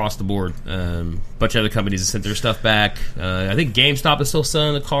uncommon across the board. Bunch of other companies have sent their stuff back. I think GameStop is still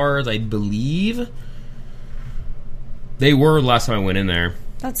selling the cards, I believe. They were last time I went in there.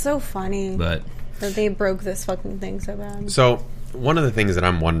 That's so funny. But that they broke this fucking thing so bad. So, one of the things that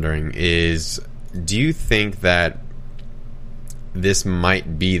I'm wondering is, do you think that this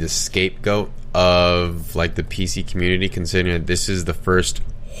might be the scapegoat of the PC community, considering that this is the first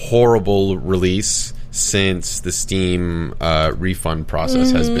horrible release since the Steam refund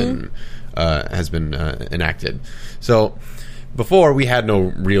process has been enacted? So before, we had no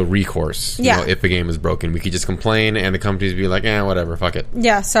real recourse. If a game was broken, we could just complain, and the companies would be like, whatever, fuck it.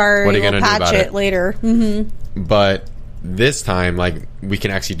 Yeah, sorry, what are you gonna patch do about it later. But this time, we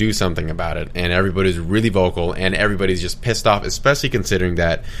can actually do something about it, and everybody's really vocal, and everybody's just pissed off, especially considering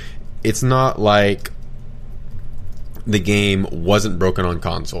that it's not like the game wasn't broken on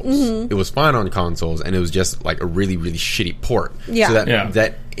consoles. It was fine on consoles, and it was just a really, really shitty port. Yeah. So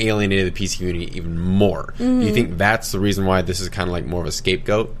that alienated the PC community even more. Do you think that's the reason why this is kind of more of a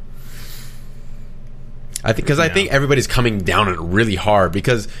scapegoat? I think I think everybody's coming down on it really hard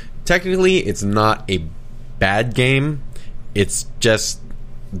because technically it's not a bad game. It's just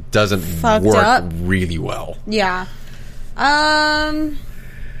doesn't work really well. Yeah. I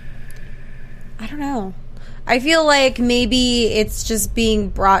don't know. I feel like maybe it's just being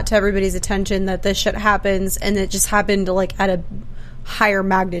brought to everybody's attention that this shit happens, and it just happened at a higher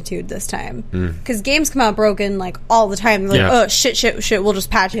magnitude this time. Because games come out broken, like, all the time. They're like, oh, shit, we'll just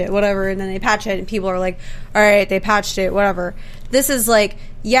patch it, whatever. And then they patch it, and people are like, all right, they patched it, whatever. This is like,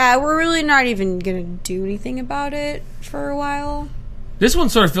 yeah, we're really not even going to do anything about it for a while. This one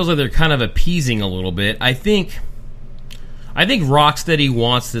sort of feels like they're kind of appeasing a little bit. I think Rocksteady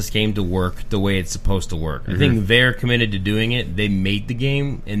wants this game to work the way it's supposed to work. I think they're committed to doing it. They made the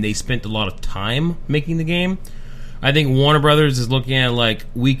game, and they spent a lot of time making the game. I think Warner Brothers is looking at it like,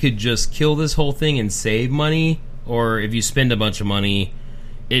 we could just kill this whole thing and save money, or if you spend a bunch of money,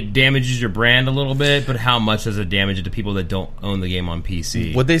 it damages your brand a little bit, but how much does it damage it to people that don't own the game on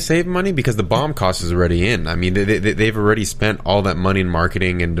PC? Would they save money? Because the bomb cost is already in. I mean, they've already spent all that money in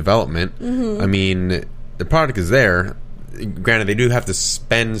marketing and development. I mean, the product is there. Granted, they do have to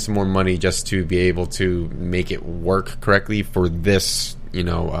spend some more money just to be able to make it work correctly for this,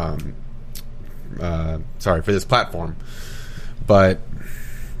 for this platform. But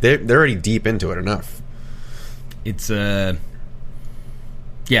they're already deep into it enough. It's we're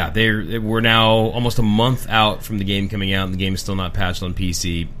now almost a month out from the game coming out, and the game is still not patched on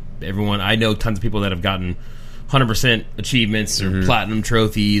PC. I know tons of people that have gotten 100% achievements or platinum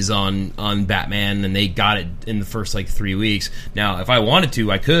trophies on Batman, and they got it in the first 3 weeks. Now, if I wanted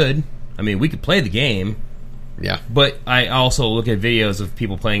to, I could. I mean, we could play the game. Yeah. But I also look at videos of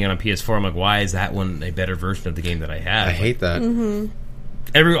people playing it on PS4. I'm like, why is that one a better version of the game that I have? I hate that.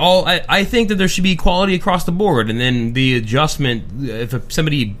 I think that there should be equality across the board, and then the adjustment, if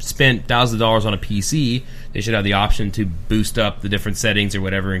somebody spent thousands of dollars on a PC, they should have the option to boost up the different settings or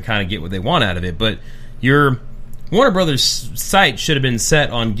whatever and kind of get what they want out of it. But your Warner Brothers site should have been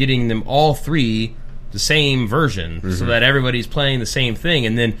set on getting them all three the same version, so that everybody's playing the same thing,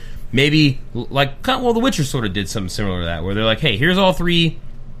 and then maybe, The Witcher sort of did something similar to that, where they're like, hey, here's all three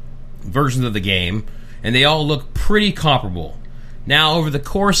versions of the game, and they all look pretty comparable. Now, over the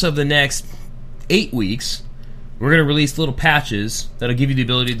course of the next 8 weeks, we're going to release little patches that'll give you the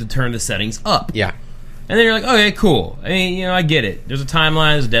ability to turn the settings up. Yeah. And then you're like, okay, cool. I mean, I get it. There's a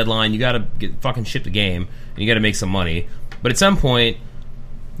timeline, there's a deadline. You got to fucking ship the game, and you got to make some money. But at some point,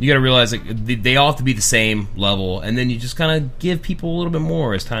 you got to realize they all have to be the same level, and then you just kind of give people a little bit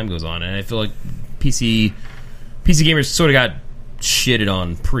more as time goes on. And I feel like PC gamers sort of got shitted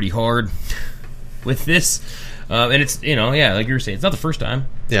on pretty hard with this. And it's, like you were saying, it's not the first time.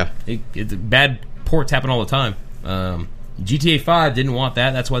 Yeah. Bad ports happen all the time. GTA 5 didn't want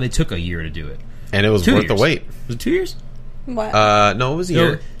that. That's why they took a year to do it. And it was worth the wait. Was it 2 years? What? No, it was a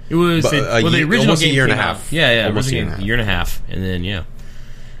year. It was the original almost game a year and a came half. out. Yeah, almost a year and a half. And then,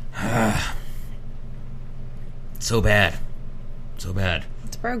 so bad.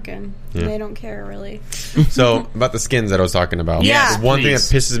 It's broken. Yeah. They don't care, really. So, about the skins that I was talking about. Yes, one thing that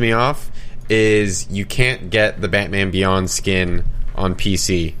please. pisses me off is you can't get the Batman Beyond skin on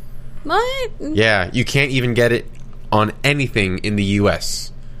PC. What? Yeah, you can't even get it on anything in the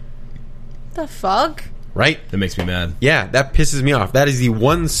US. The fuck? Right? That makes me mad. Yeah, that pisses me off. That is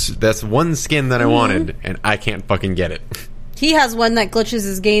that's one skin that I wanted, and I can't fucking get it. He has one that glitches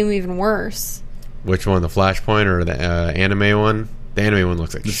his game even worse. Which one? The Flashpoint or the anime one? The anime one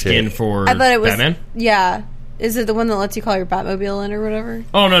looks like The shit. skin for I thought it was Batman? Yeah. Is it the one that lets you call your Batmobile in or whatever?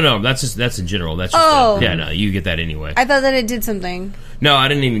 Oh, no. That's in general. That's just no, you get that anyway. I thought that it did something. No, I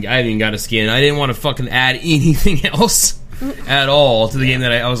haven't even got a skin. I didn't want to fucking add anything else at all to the game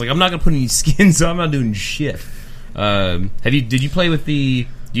that I was like, I'm not going to put any skins, so I'm not doing shit. Did you play with the...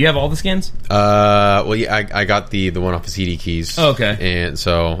 Do you have all the skins? Well, yeah, I got the one off of CD Keys. Oh, okay. And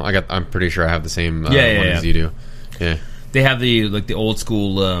so I'm pretty sure I have the same one as you do. Yeah. They have the old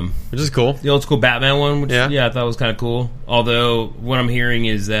school, which is cool. The old school Batman one, which yeah, I thought was kind of cool. Although what I'm hearing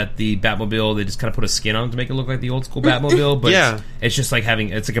is that the Batmobile, they just kind of put a skin on it to make it look like the old school Batmobile. But it's just like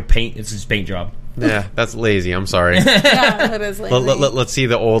it's like it's just paint job. Yeah, that's lazy. I'm sorry. Yeah, that is lazy. Let's see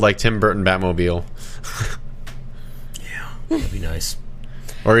the old Tim Burton Batmobile. Yeah, that'd be nice.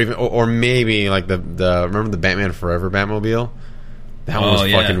 Or maybe the remember the Batman Forever Batmobile? That one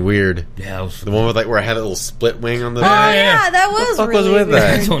was fucking weird. Yeah, that was the one with where I had a little split wing on the. Oh yeah, that was. What the fuck really was with weird.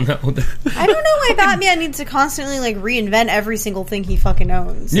 that? I don't know. I don't know why Batman needs to constantly reinvent every single thing he fucking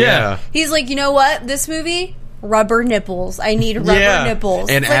owns. Yeah. He's like, you know what? This movie, rubber nipples. I need rubber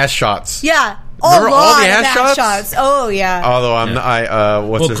nipples and ass shots. Yeah. Remember all the ass shots? Oh yeah. Although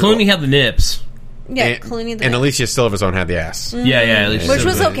Clooney had the nips. Yeah, Clooney. And Alicia Silverstone had the ass. Mm-hmm. Yeah, which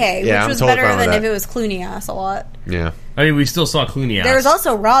was okay. Yeah, which was better than if it was Clooney ass a lot. Yeah. I mean, we still saw Clooney ass. There was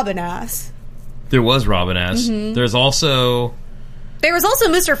also Robin ass. There was Robin ass. Mm-hmm. There was also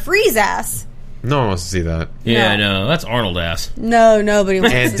Mr. Freeze ass. No one wants to see that. Yeah, no, that's Arnold ass. No, nobody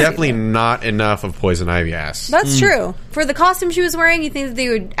wants And to definitely see that. not enough of Poison Ivy ass. That's true. For the costume she was wearing, you think that they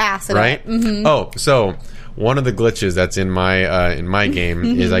would ass it Right? up. Mm-hmm. Oh, so one of the glitches that's in my game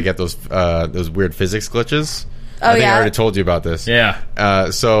is I get those weird physics glitches. I think I already told you about this. Yeah.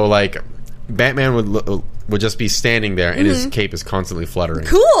 So like Batman would just be standing there and his cape is constantly fluttering.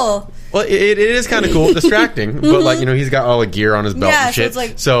 Cool. Well, it is kind of cool, distracting, but like he's got all the gear on his belt and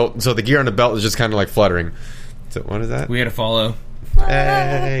shit. So the gear on the belt is just kind of like fluttering. So what is that? We had to follow.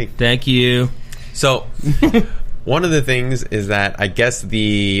 Hey. Thank you. So one of the things is that I guess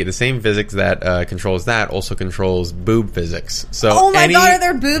the same physics that controls that also controls boob physics. So Oh my god, are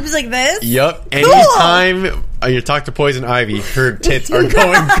there boobs like this? Yep. Anytime you talk to Poison Ivy, her tits are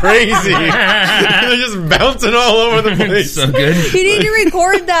going crazy. They're just bouncing all over the place. So good. You need to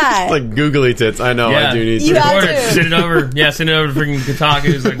record that. Like googly tits. I know. Yeah. I do need You to have record to. it. Send it over. Yeah, send it over to freaking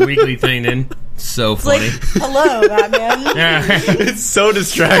Kotaku's like weekly thing. Then so It's funny. like, hello, Batman. Yeah. It's so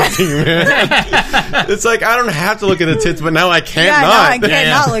distracting, man. It's like I don't have to look at the tits, but now I can't Yeah, not. no, I can't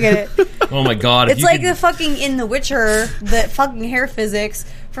Yeah. not look at it. Oh my god. if It's you like could- the fucking in The Witcher, the fucking hair physics,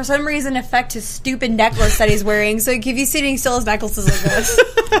 for some reason affect his stupid necklace that he's wearing. So if he's sitting still, his necklace is like this.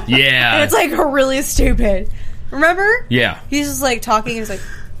 Yeah. And it's like really stupid. Remember? Yeah. He's just like talking and he's like...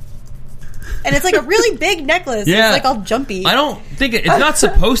 And it's like a really big necklace. Yeah. It's like all jumpy. I don't think it's not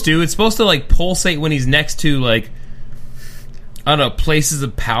supposed to. It's supposed to like pulsate when he's next to like I don't know, places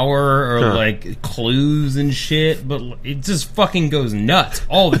of power or like clues and shit, but it just fucking goes nuts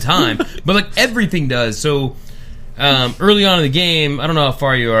all the time. But like everything does. So early on in the game, I don't know how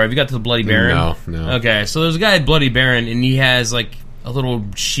far you are. Have you got to the Bloody Baron? No. Okay, so there's a guy at Bloody Baron, and he has like a little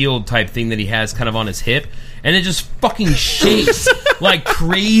shield type thing that he has kind of on his hip, and it just fucking shakes like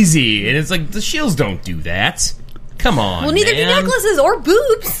crazy. And it's like, the shields don't do that. Come on, Well, neither do man. necklaces or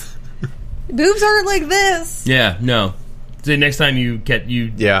boobs. Boobs aren't like this. Yeah, no. The next time you get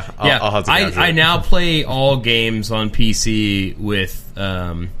you, Yeah, I'll have to catch it. I now play all games on PC with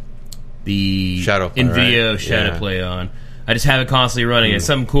the Shadowplay, NVIDIA right? Shadowplay Yeah. on. I just have it constantly running, and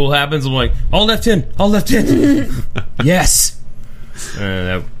something cool happens. I'm like, all left in. Yes.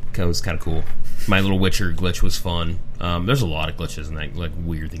 That was kind of cool. My little Witcher glitch was fun. There's a lot of glitches and like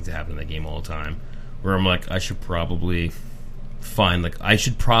weird things that happen in that game all the time. Where I'm like, I should probably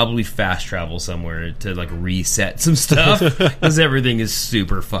fast travel somewhere to like reset some stuff because everything is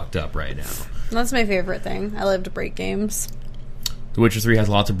super fucked up right now. That's my favorite thing. I love to break games. The Witcher 3 has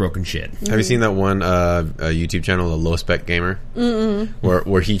lots of broken shit. Have you seen that one YouTube channel, the Low Spec Gamer,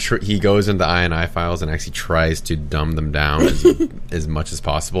 where he goes into INI files and actually tries to dumb them down as much as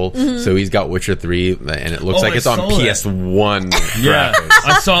possible? So he's got Witcher 3, and it looks like it's on PS1 Yeah, graphics.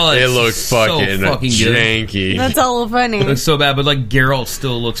 I saw it. It looks so fucking good. janky. That's all funny. It looks so bad, but like Geralt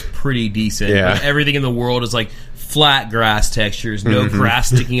still looks pretty decent. Yeah. But everything in the world is like flat grass textures, no grass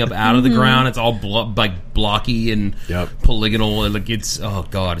sticking up out of the ground. It's all like blocky and polygonal. And like it's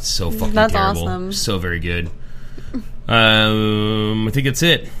it's so fucking That's terrible. awesome. So very good. I think that's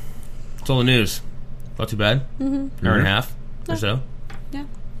it. That's all the news. Not too bad. Hour and a half or so. Yeah.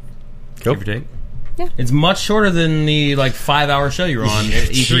 Cool. Give or take. Yeah. It's much shorter than the like 5-hour show you were on at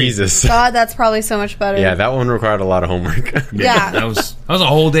E3. Jesus. God, that's probably so much better. Yeah, that one required a lot of homework. Yeah. That was a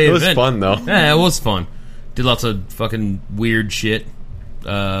whole day It was event. fun, though. Yeah, it was fun. Did lots of fucking weird shit.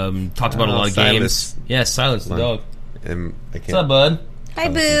 Talked about a lot of Silas. games. Yeah, Silas the dog. And I can't. What's up, bud? Hi,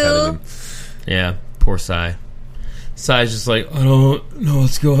 Boo. Yeah, poor Sai. Sai's just like, I don't know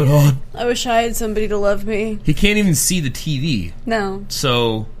what's going on. I wish I had somebody to love me. He can't even see the TV. No.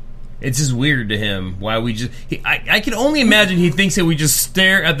 So it's just weird to him why we just... I can only imagine he thinks that we just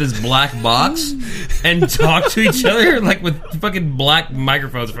stare at this black box and talk to each other like with fucking black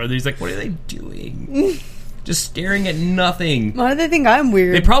microphones in front of them. He's like, what are they doing? Just staring at nothing. Why do they think I'm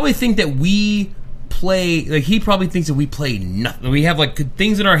weird? They probably think that we play... Like, he probably thinks that we play nothing. We have, like,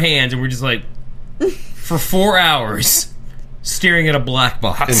 things in our hands and we're just like... for 4 hours... staring at a black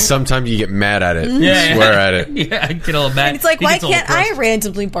box. And sometimes you get mad at it. Yeah, Swear at it. Yeah, I get all mad. And it's like, He why gets all can't I depressed.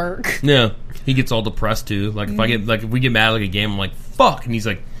 randomly bark? No, he gets all depressed too. Like if I get if we get mad at like a game, I'm like fuck, and he's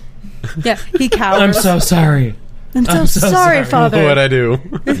like, Yeah, he cowers. I'm so sorry. I'm so I'm so sorry, sorry. Father. What'd I do?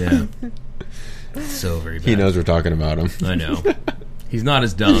 Yeah, so very bad. He knows we're talking about him. I know. He's not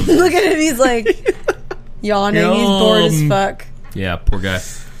as dumb. Look at him. He's like yawning. He's bored as fuck. Yeah, poor guy.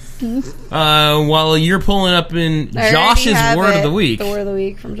 While you're pulling up in I already Josh's have word of it. the week, The word of the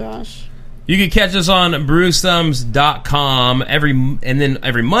week from Josh. you can catch us on BruceThumbs.com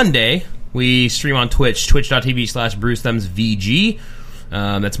every Monday. We stream on Twitch, twitch.tv/BruceThumbsVG.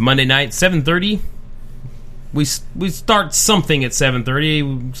 That's Monday night, 7:30. we start something at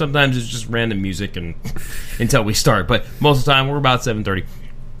 7:30. Sometimes it's just random music and until we start, but most of the time we're about 7:30.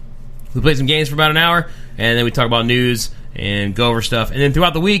 We play some games for about an hour, and then we talk about news and go over stuff. And then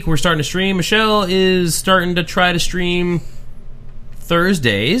throughout the week, we're starting to stream. Michelle is starting to try to stream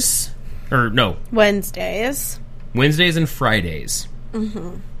Thursdays. Or, no. Wednesdays and Fridays.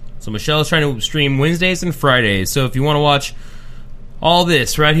 Mm-hmm. So Michelle is trying to stream Wednesdays and Fridays. So if you want to watch all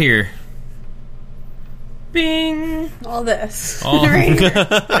this right here. Bing! All this. Right here.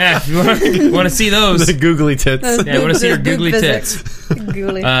 Yeah, if you want to see those. The googly tits. Yeah, I want to see your googly tits.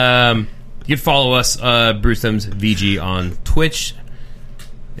 Googly. You can follow us, Bruce Thumbs VG, on Twitch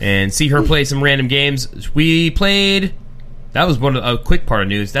and see her play some random games. We played... That was a quick part of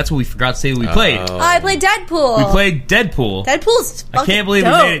news. That's what we forgot to say we played. I played Deadpool. We played Deadpool. Deadpool's fucking I can't believe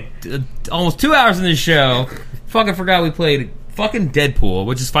dope. we made it almost 2 hours in this show. Fucking forgot we played fucking Deadpool,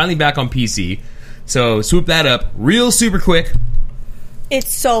 which is finally back on PC. So swoop that up real super quick.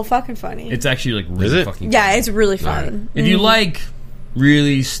 It's so fucking funny. It's actually like really fucking yeah, it's really fun. If you like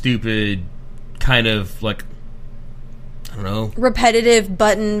really stupid kind of like, I don't know, repetitive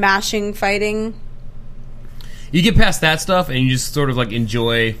button mashing fighting, you get past that stuff and you just sort of like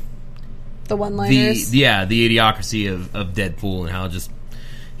enjoy the one-liners. the idiocracy of Deadpool and how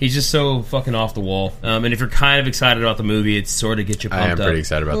he's just so fucking off the wall. And if you're kind of excited about the movie, it sort of gets you pumped up. I am pretty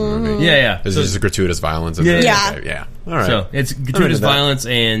excited about the movie. Yeah. It's just gratuitous violence. Yeah. Okay, all right. So it's gratuitous violence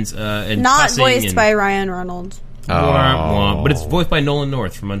and not cussing voiced and by Ryan Reynolds. but it's voiced by Nolan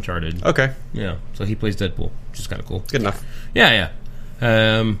North from Uncharted. Okay. Yeah, so he plays Deadpool, which is kind of cool. Good enough. Yeah.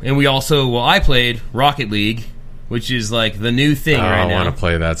 And we also, I played Rocket League, which is like the new thing right now. I want to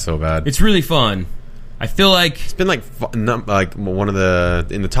play that so bad. It's really fun. I feel like it's been like one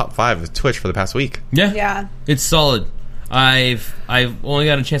of in the top 5 of Twitch for the past week. Yeah. It's solid. I've only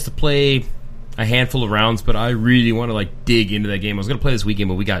got a chance to play a handful of rounds, but I really want to like dig into that game. I was going to play this weekend,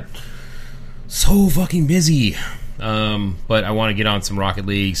 but we got so fucking busy. But I want to get on some Rocket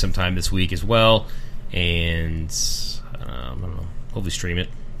League sometime this week as well, and I don't know, hopefully stream it.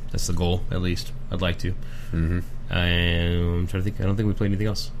 That's the goal, at least. I'd like to. Mm-hmm. And I'm trying to think. I don't think we played anything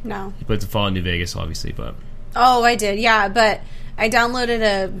else. No. You played the Fallout New Vegas, obviously, but oh, I did. Yeah, but I downloaded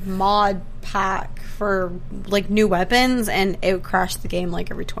a mod pack for like new weapons, and it crashed the game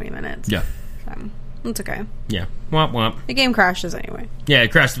like every 20 minutes. Yeah. So it's okay. Yeah. Womp womp. The game crashes anyway. Yeah,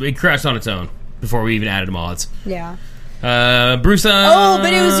 it crashed. It crashed on its own before we even added mods. Yeah. Bruce. Oh,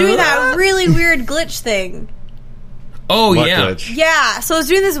 but it was doing that really weird glitch thing. Oh, What yeah. glitch? Yeah, so I was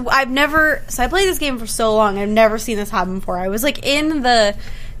doing this. I played this game for so long. I've never seen this happen before. I was like in the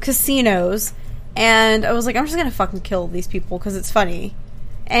casinos, and I was like, I'm just gonna fucking kill these people because it's funny.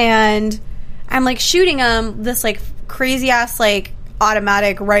 And I'm like shooting them this like crazy ass like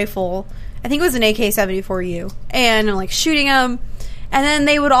automatic rifle. I think it was an AK-74U, and I'm like shooting them. And then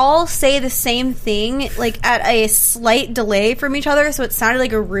they would all say the same thing, like, at a slight delay from each other, so it sounded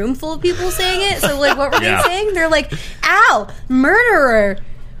like a room full of people saying it. So, like, what were they saying? They're like, ow, murderer,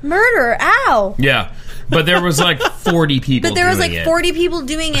 ow. Yeah. But there was, like, 40 people But there was, like, doing it. 40 people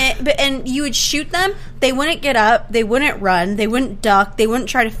doing it, and you would shoot them, they wouldn't get up, they wouldn't run, they wouldn't duck, they wouldn't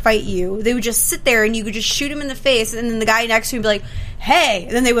try to fight you. They would just sit there, and you could just shoot them in the face, and then the guy next to you would be like, hey.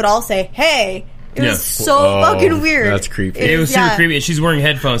 And then they would all say, hey. It was so fucking weird. That's creepy. It was super creepy. And she's wearing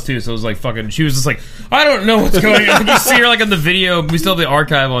headphones, too, so it was like fucking... She was just like, I don't know what's going on. You see her, like, in the video. We still have the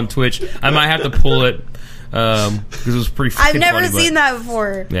archive on Twitch. I might have to pull it, because it was pretty fucking I've never funny, seen that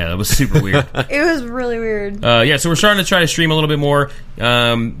before. Yeah, that was super weird. It was really weird. Yeah, so we're starting to try to stream a little bit more.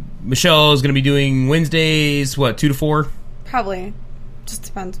 Michelle is going to be doing Wednesdays, 2 to 4? Probably. Just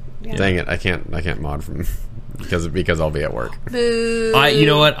depends. Yeah. Dang it, I can't mod from because I'll be at work. Boo. You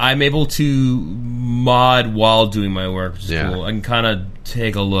know what? I'm able to mod while doing my work, which is cool. I can kind of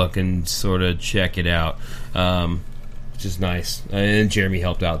take a look and sort of check it out, which is nice. And Jeremy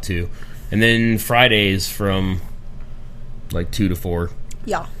helped out too. And then Fridays from like 2 to 4.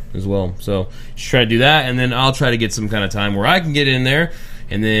 Yeah. As well. So just try to do that, and then I'll try to get some kind of time where I can get in there,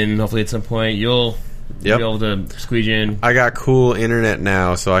 and then hopefully at some point you'll be able to squeeze in. I got cool internet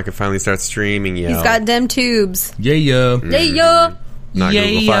now, so I can finally start streaming. He's got them tubes. Yeah. Yeah. Not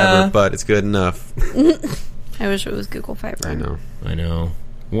Google Fiber, but it's good enough. I wish it was Google Fiber. I know.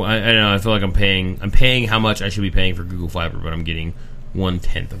 Well, I know. I feel like I'm paying how much I should be paying for Google Fiber, but I'm getting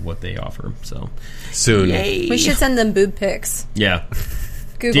 1/10 of what they offer. So soon. Yay. We should send them boob pics. Yeah.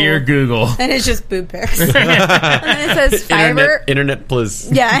 Google. Dear Google. And it's just boob pics. And it says fiber. Internet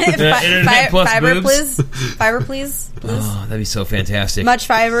please. Yeah. Internet plus fiber, boobs. please. Fiber, please. Oh, that'd be so fantastic. Much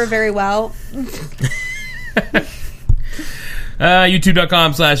fiber, very well.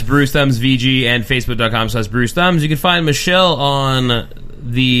 YouTube.com/BruceThumbsVG and Facebook.com/BruceThumbs. You can find Michelle on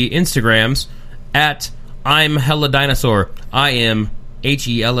the Instagrams at I'm Hella Dinosaur. I am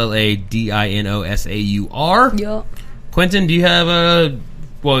HELLADINOSAUR. Yup. Quentin, do you have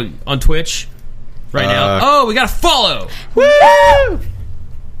on Twitch right now? Oh, we got to follow. Woo!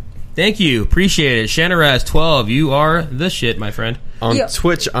 Thank you. Appreciate it. Shanaraz12, you are the shit, my friend. On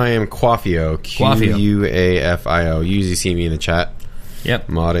Twitch, I am Quafio. QUAFIO. You usually see me in the chat. Yep.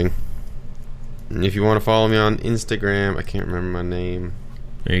 Modding. And if you want to follow me on Instagram, I can't remember my name.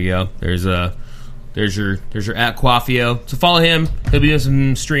 There you go. There's your at Quafio. So follow him. He'll be doing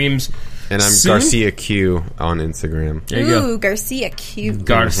some streams. And I'm soon? Garcia Q on Instagram. There you go. Garcia Q.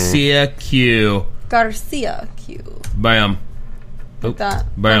 Garcia Q. Garcia Q. Bam. Like that.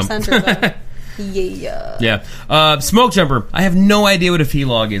 Bam. Center though. Yeah. Yeah. Smoke Jumper. I have no idea what a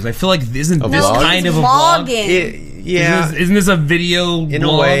vlog is. I feel like isn't this vlog? kind of a vlog? Vlogging. Isn't this a video In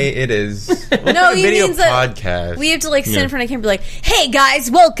vlog? a way, it is. No, a he video means that podcast. we have to like sit in front of camera and be like, "Hey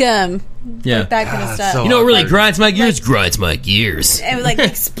guys, welcome." Yeah. Like that kind of stuff. so You know what really awkward. grinds my gears? Grinds my gears. And like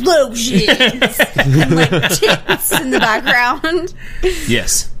explosions and like tits in the background.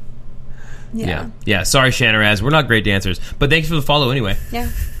 Yes. Yeah. Yeah. Sorry, Shanaraz. We're not great dancers. But thanks for the follow anyway. Yeah.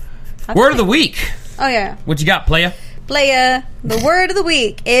 Word of the week. Oh yeah. What you got, playa? Playa. The word of the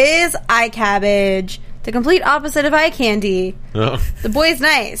week is eye cabbage. The complete opposite of eye candy. Oh. The boy's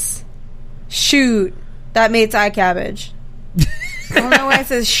nice. Shoot. That mate's eye cabbage. I don't know why it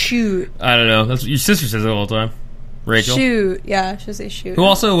says shoot. I don't know. That's what your sister says it all the time. Rachel. Shoot. Yeah, she'll say shoot. Who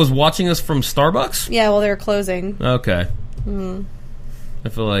also was watching us from Starbucks? Yeah, well, they were closing. Okay. I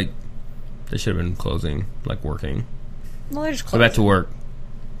feel like they should have been closing, like working. Well, they're just Go closing. back to work.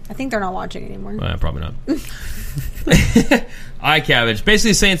 I think they're not watching anymore. Probably not. Eye cabbage.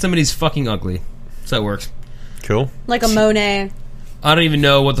 Basically saying somebody's fucking ugly. So that works. Cool. Like a Monet. I don't even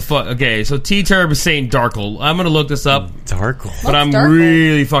know what the fuck. Okay, so T-Turb is saying Darkle. I'm going to look this up, Darkle. but I'm Darkle?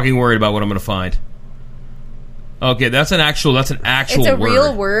 really fucking worried about what I'm going to find. Okay, that's an actual It's a word.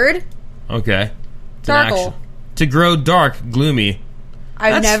 real word. Okay. It's an Darkle. actual- To grow dark, gloomy.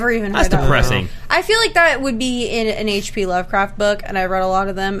 I've never even heard That's that. depressing. I feel like that would be in an H.P. Lovecraft book, and I've read a lot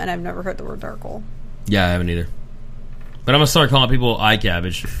of them, and I've never heard the word Darkle. Yeah, I haven't either. But I'm going to start calling people eye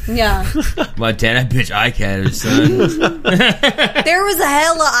cabbage. Yeah. My damn, that bitch eye cabbage, son. There was a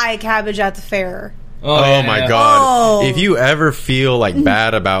hella eye cabbage at the fair. Oh my god. Oh. If you ever feel like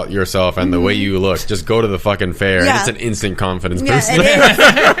bad about yourself and the way you look, just go to the fucking fair Yeah. and it's an instant confidence Yeah, booster.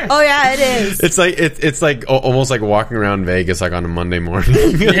 it is. Oh, yeah, it is. It's like it's like almost like walking around Vegas like on a Monday morning.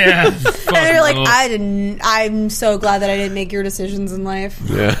 Yeah. And they're like, Oh, I'm so glad that I didn't make your decisions in life.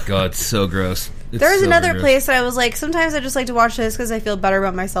 Yeah. God, it's so gross. It's There's so another gross. place that I was like, sometimes I just like to watch this because I feel better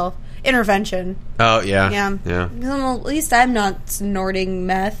about myself. Intervention. Oh yeah. Yeah. Yeah. Because at least I'm not snorting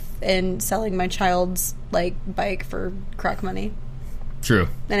meth and selling my child's like bike for crack money. True.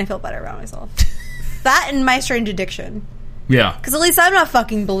 Then I feel better about myself. That and my strange addiction. Yeah. Because at least I'm not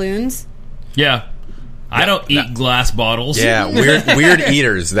fucking balloons. Yeah. I don't eat glass bottles. Yeah, weird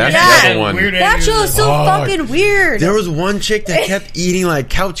eaters. That's Yeah. the other one. Weird That show is so Oh, fucking weird. There was one chick that kept eating like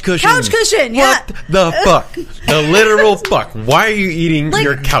couch cushions. Couch cushion, yeah. What the fuck? The literal fuck. Why are you eating Like,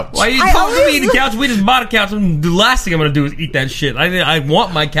 your couch? Why are you I talking to me always- the couch? We just bought a couch, and the last thing I'm going to do is eat that shit. I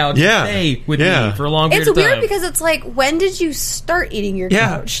want my couch Yeah. to stay with Yeah. me for a long period It's of time. weird because it's like, when did you start eating your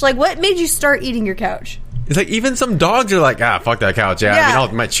Yeah. couch? Like, what made you start eating your couch? It's like even some dogs are like, fuck that couch. Yeah, I Yeah. mean,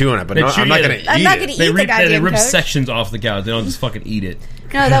 I might chew on it, but They no, chew I'm not it. gonna eat I'm not it. gonna eat they the rip, goddamn rip couch. sections off the couch. They don't just fucking eat it.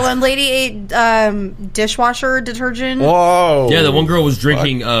 No, that one lady ate dishwasher detergent. Whoa. Yeah, the one girl was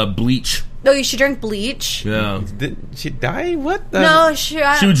drinking bleach. No, she drank bleach. Yeah. Did she die? What? The? No, She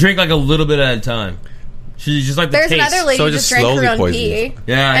would drink like a little bit at a time. She just like the There's taste. another lady So who it just just drank her slowly own poisons pee you.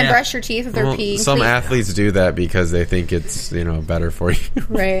 Yeah, and yeah. brushed her teeth with her Well, pee. some Please. athletes do that because they think it's better for you.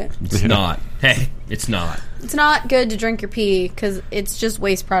 Right. It's not. Hey, it's not. It's not good to drink your pee because it's just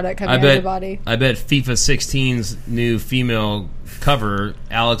waste product coming I out of your bet. body. I bet FIFA 16's new female cover,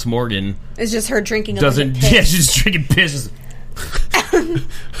 Alex Morgan, It's just her drinking a doesn't. bunch of piss. Yeah, she's just drinking piss.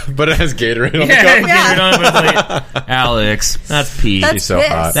 But it has Gatorade on the Yeah, cup. get it on, but it's like, Alex, that's pee. That's She's so piss.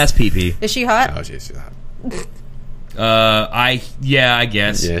 hot. That's pee. Is she hot? Oh, she's hot. I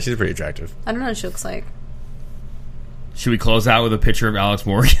guess. Yeah, she's pretty attractive. I don't know what she looks like. Should we close out with a picture of Alex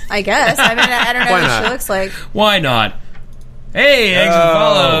Morgan? I guess. I mean, I don't know Why what not? she looks like. Why not? Hey, thanks for the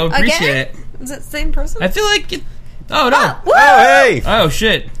follow. Appreciate Again? it. Is it the same person? I feel like it. Oh no. Ah, woo! Oh, hey! Oh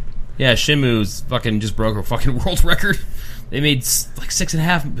shit. Yeah, Shimu's fucking just broke a fucking world record. They made like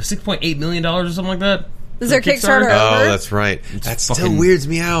 $6.8 million or something like that. Is their Kickstarter Kickstarter? over? Oh, that's right. That still fucking- weirds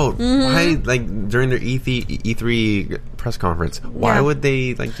me out. Mm-hmm. Why, like, during their E3 press conference, why Yeah. would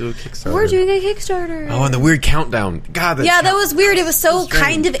they, like, do a Kickstarter? We're doing a Kickstarter. Oh, and the weird countdown. God, That was weird. It was so strange.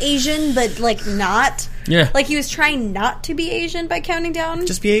 kind of Asian, but like not. Yeah. Like he was trying not to be Asian by counting down.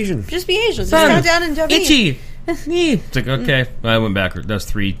 Just be Asian. Just be Asian. Just Son, count down in Japanese. Itchy. It's like, okay. I went backward. That was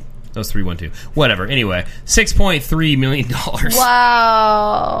 312. Whatever. Anyway, $6.3 million.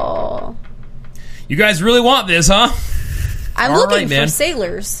 Wow. You guys really want this, huh? I'm All looking right, man. for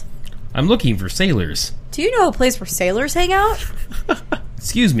sailors. I'm looking for sailors. Do you know a place where sailors hang out?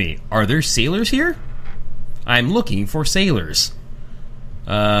 Excuse me, are there sailors here? I'm looking for sailors.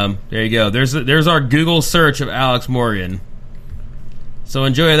 There you go. There's our Google search of Alex Morgan. So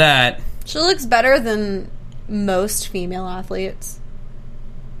enjoy that. She looks better than most female athletes.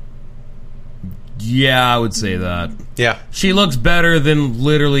 Yeah, I would say that. Yeah. She looks better than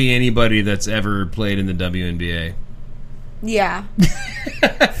literally anybody that's ever played in the WNBA. Yeah.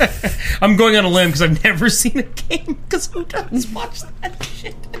 I'm going on a limb because I've never seen a game, because who does watch that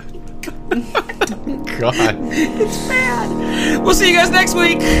shit? God. We'll see you guys next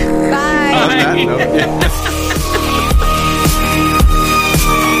week. Bye. On that note, yeah.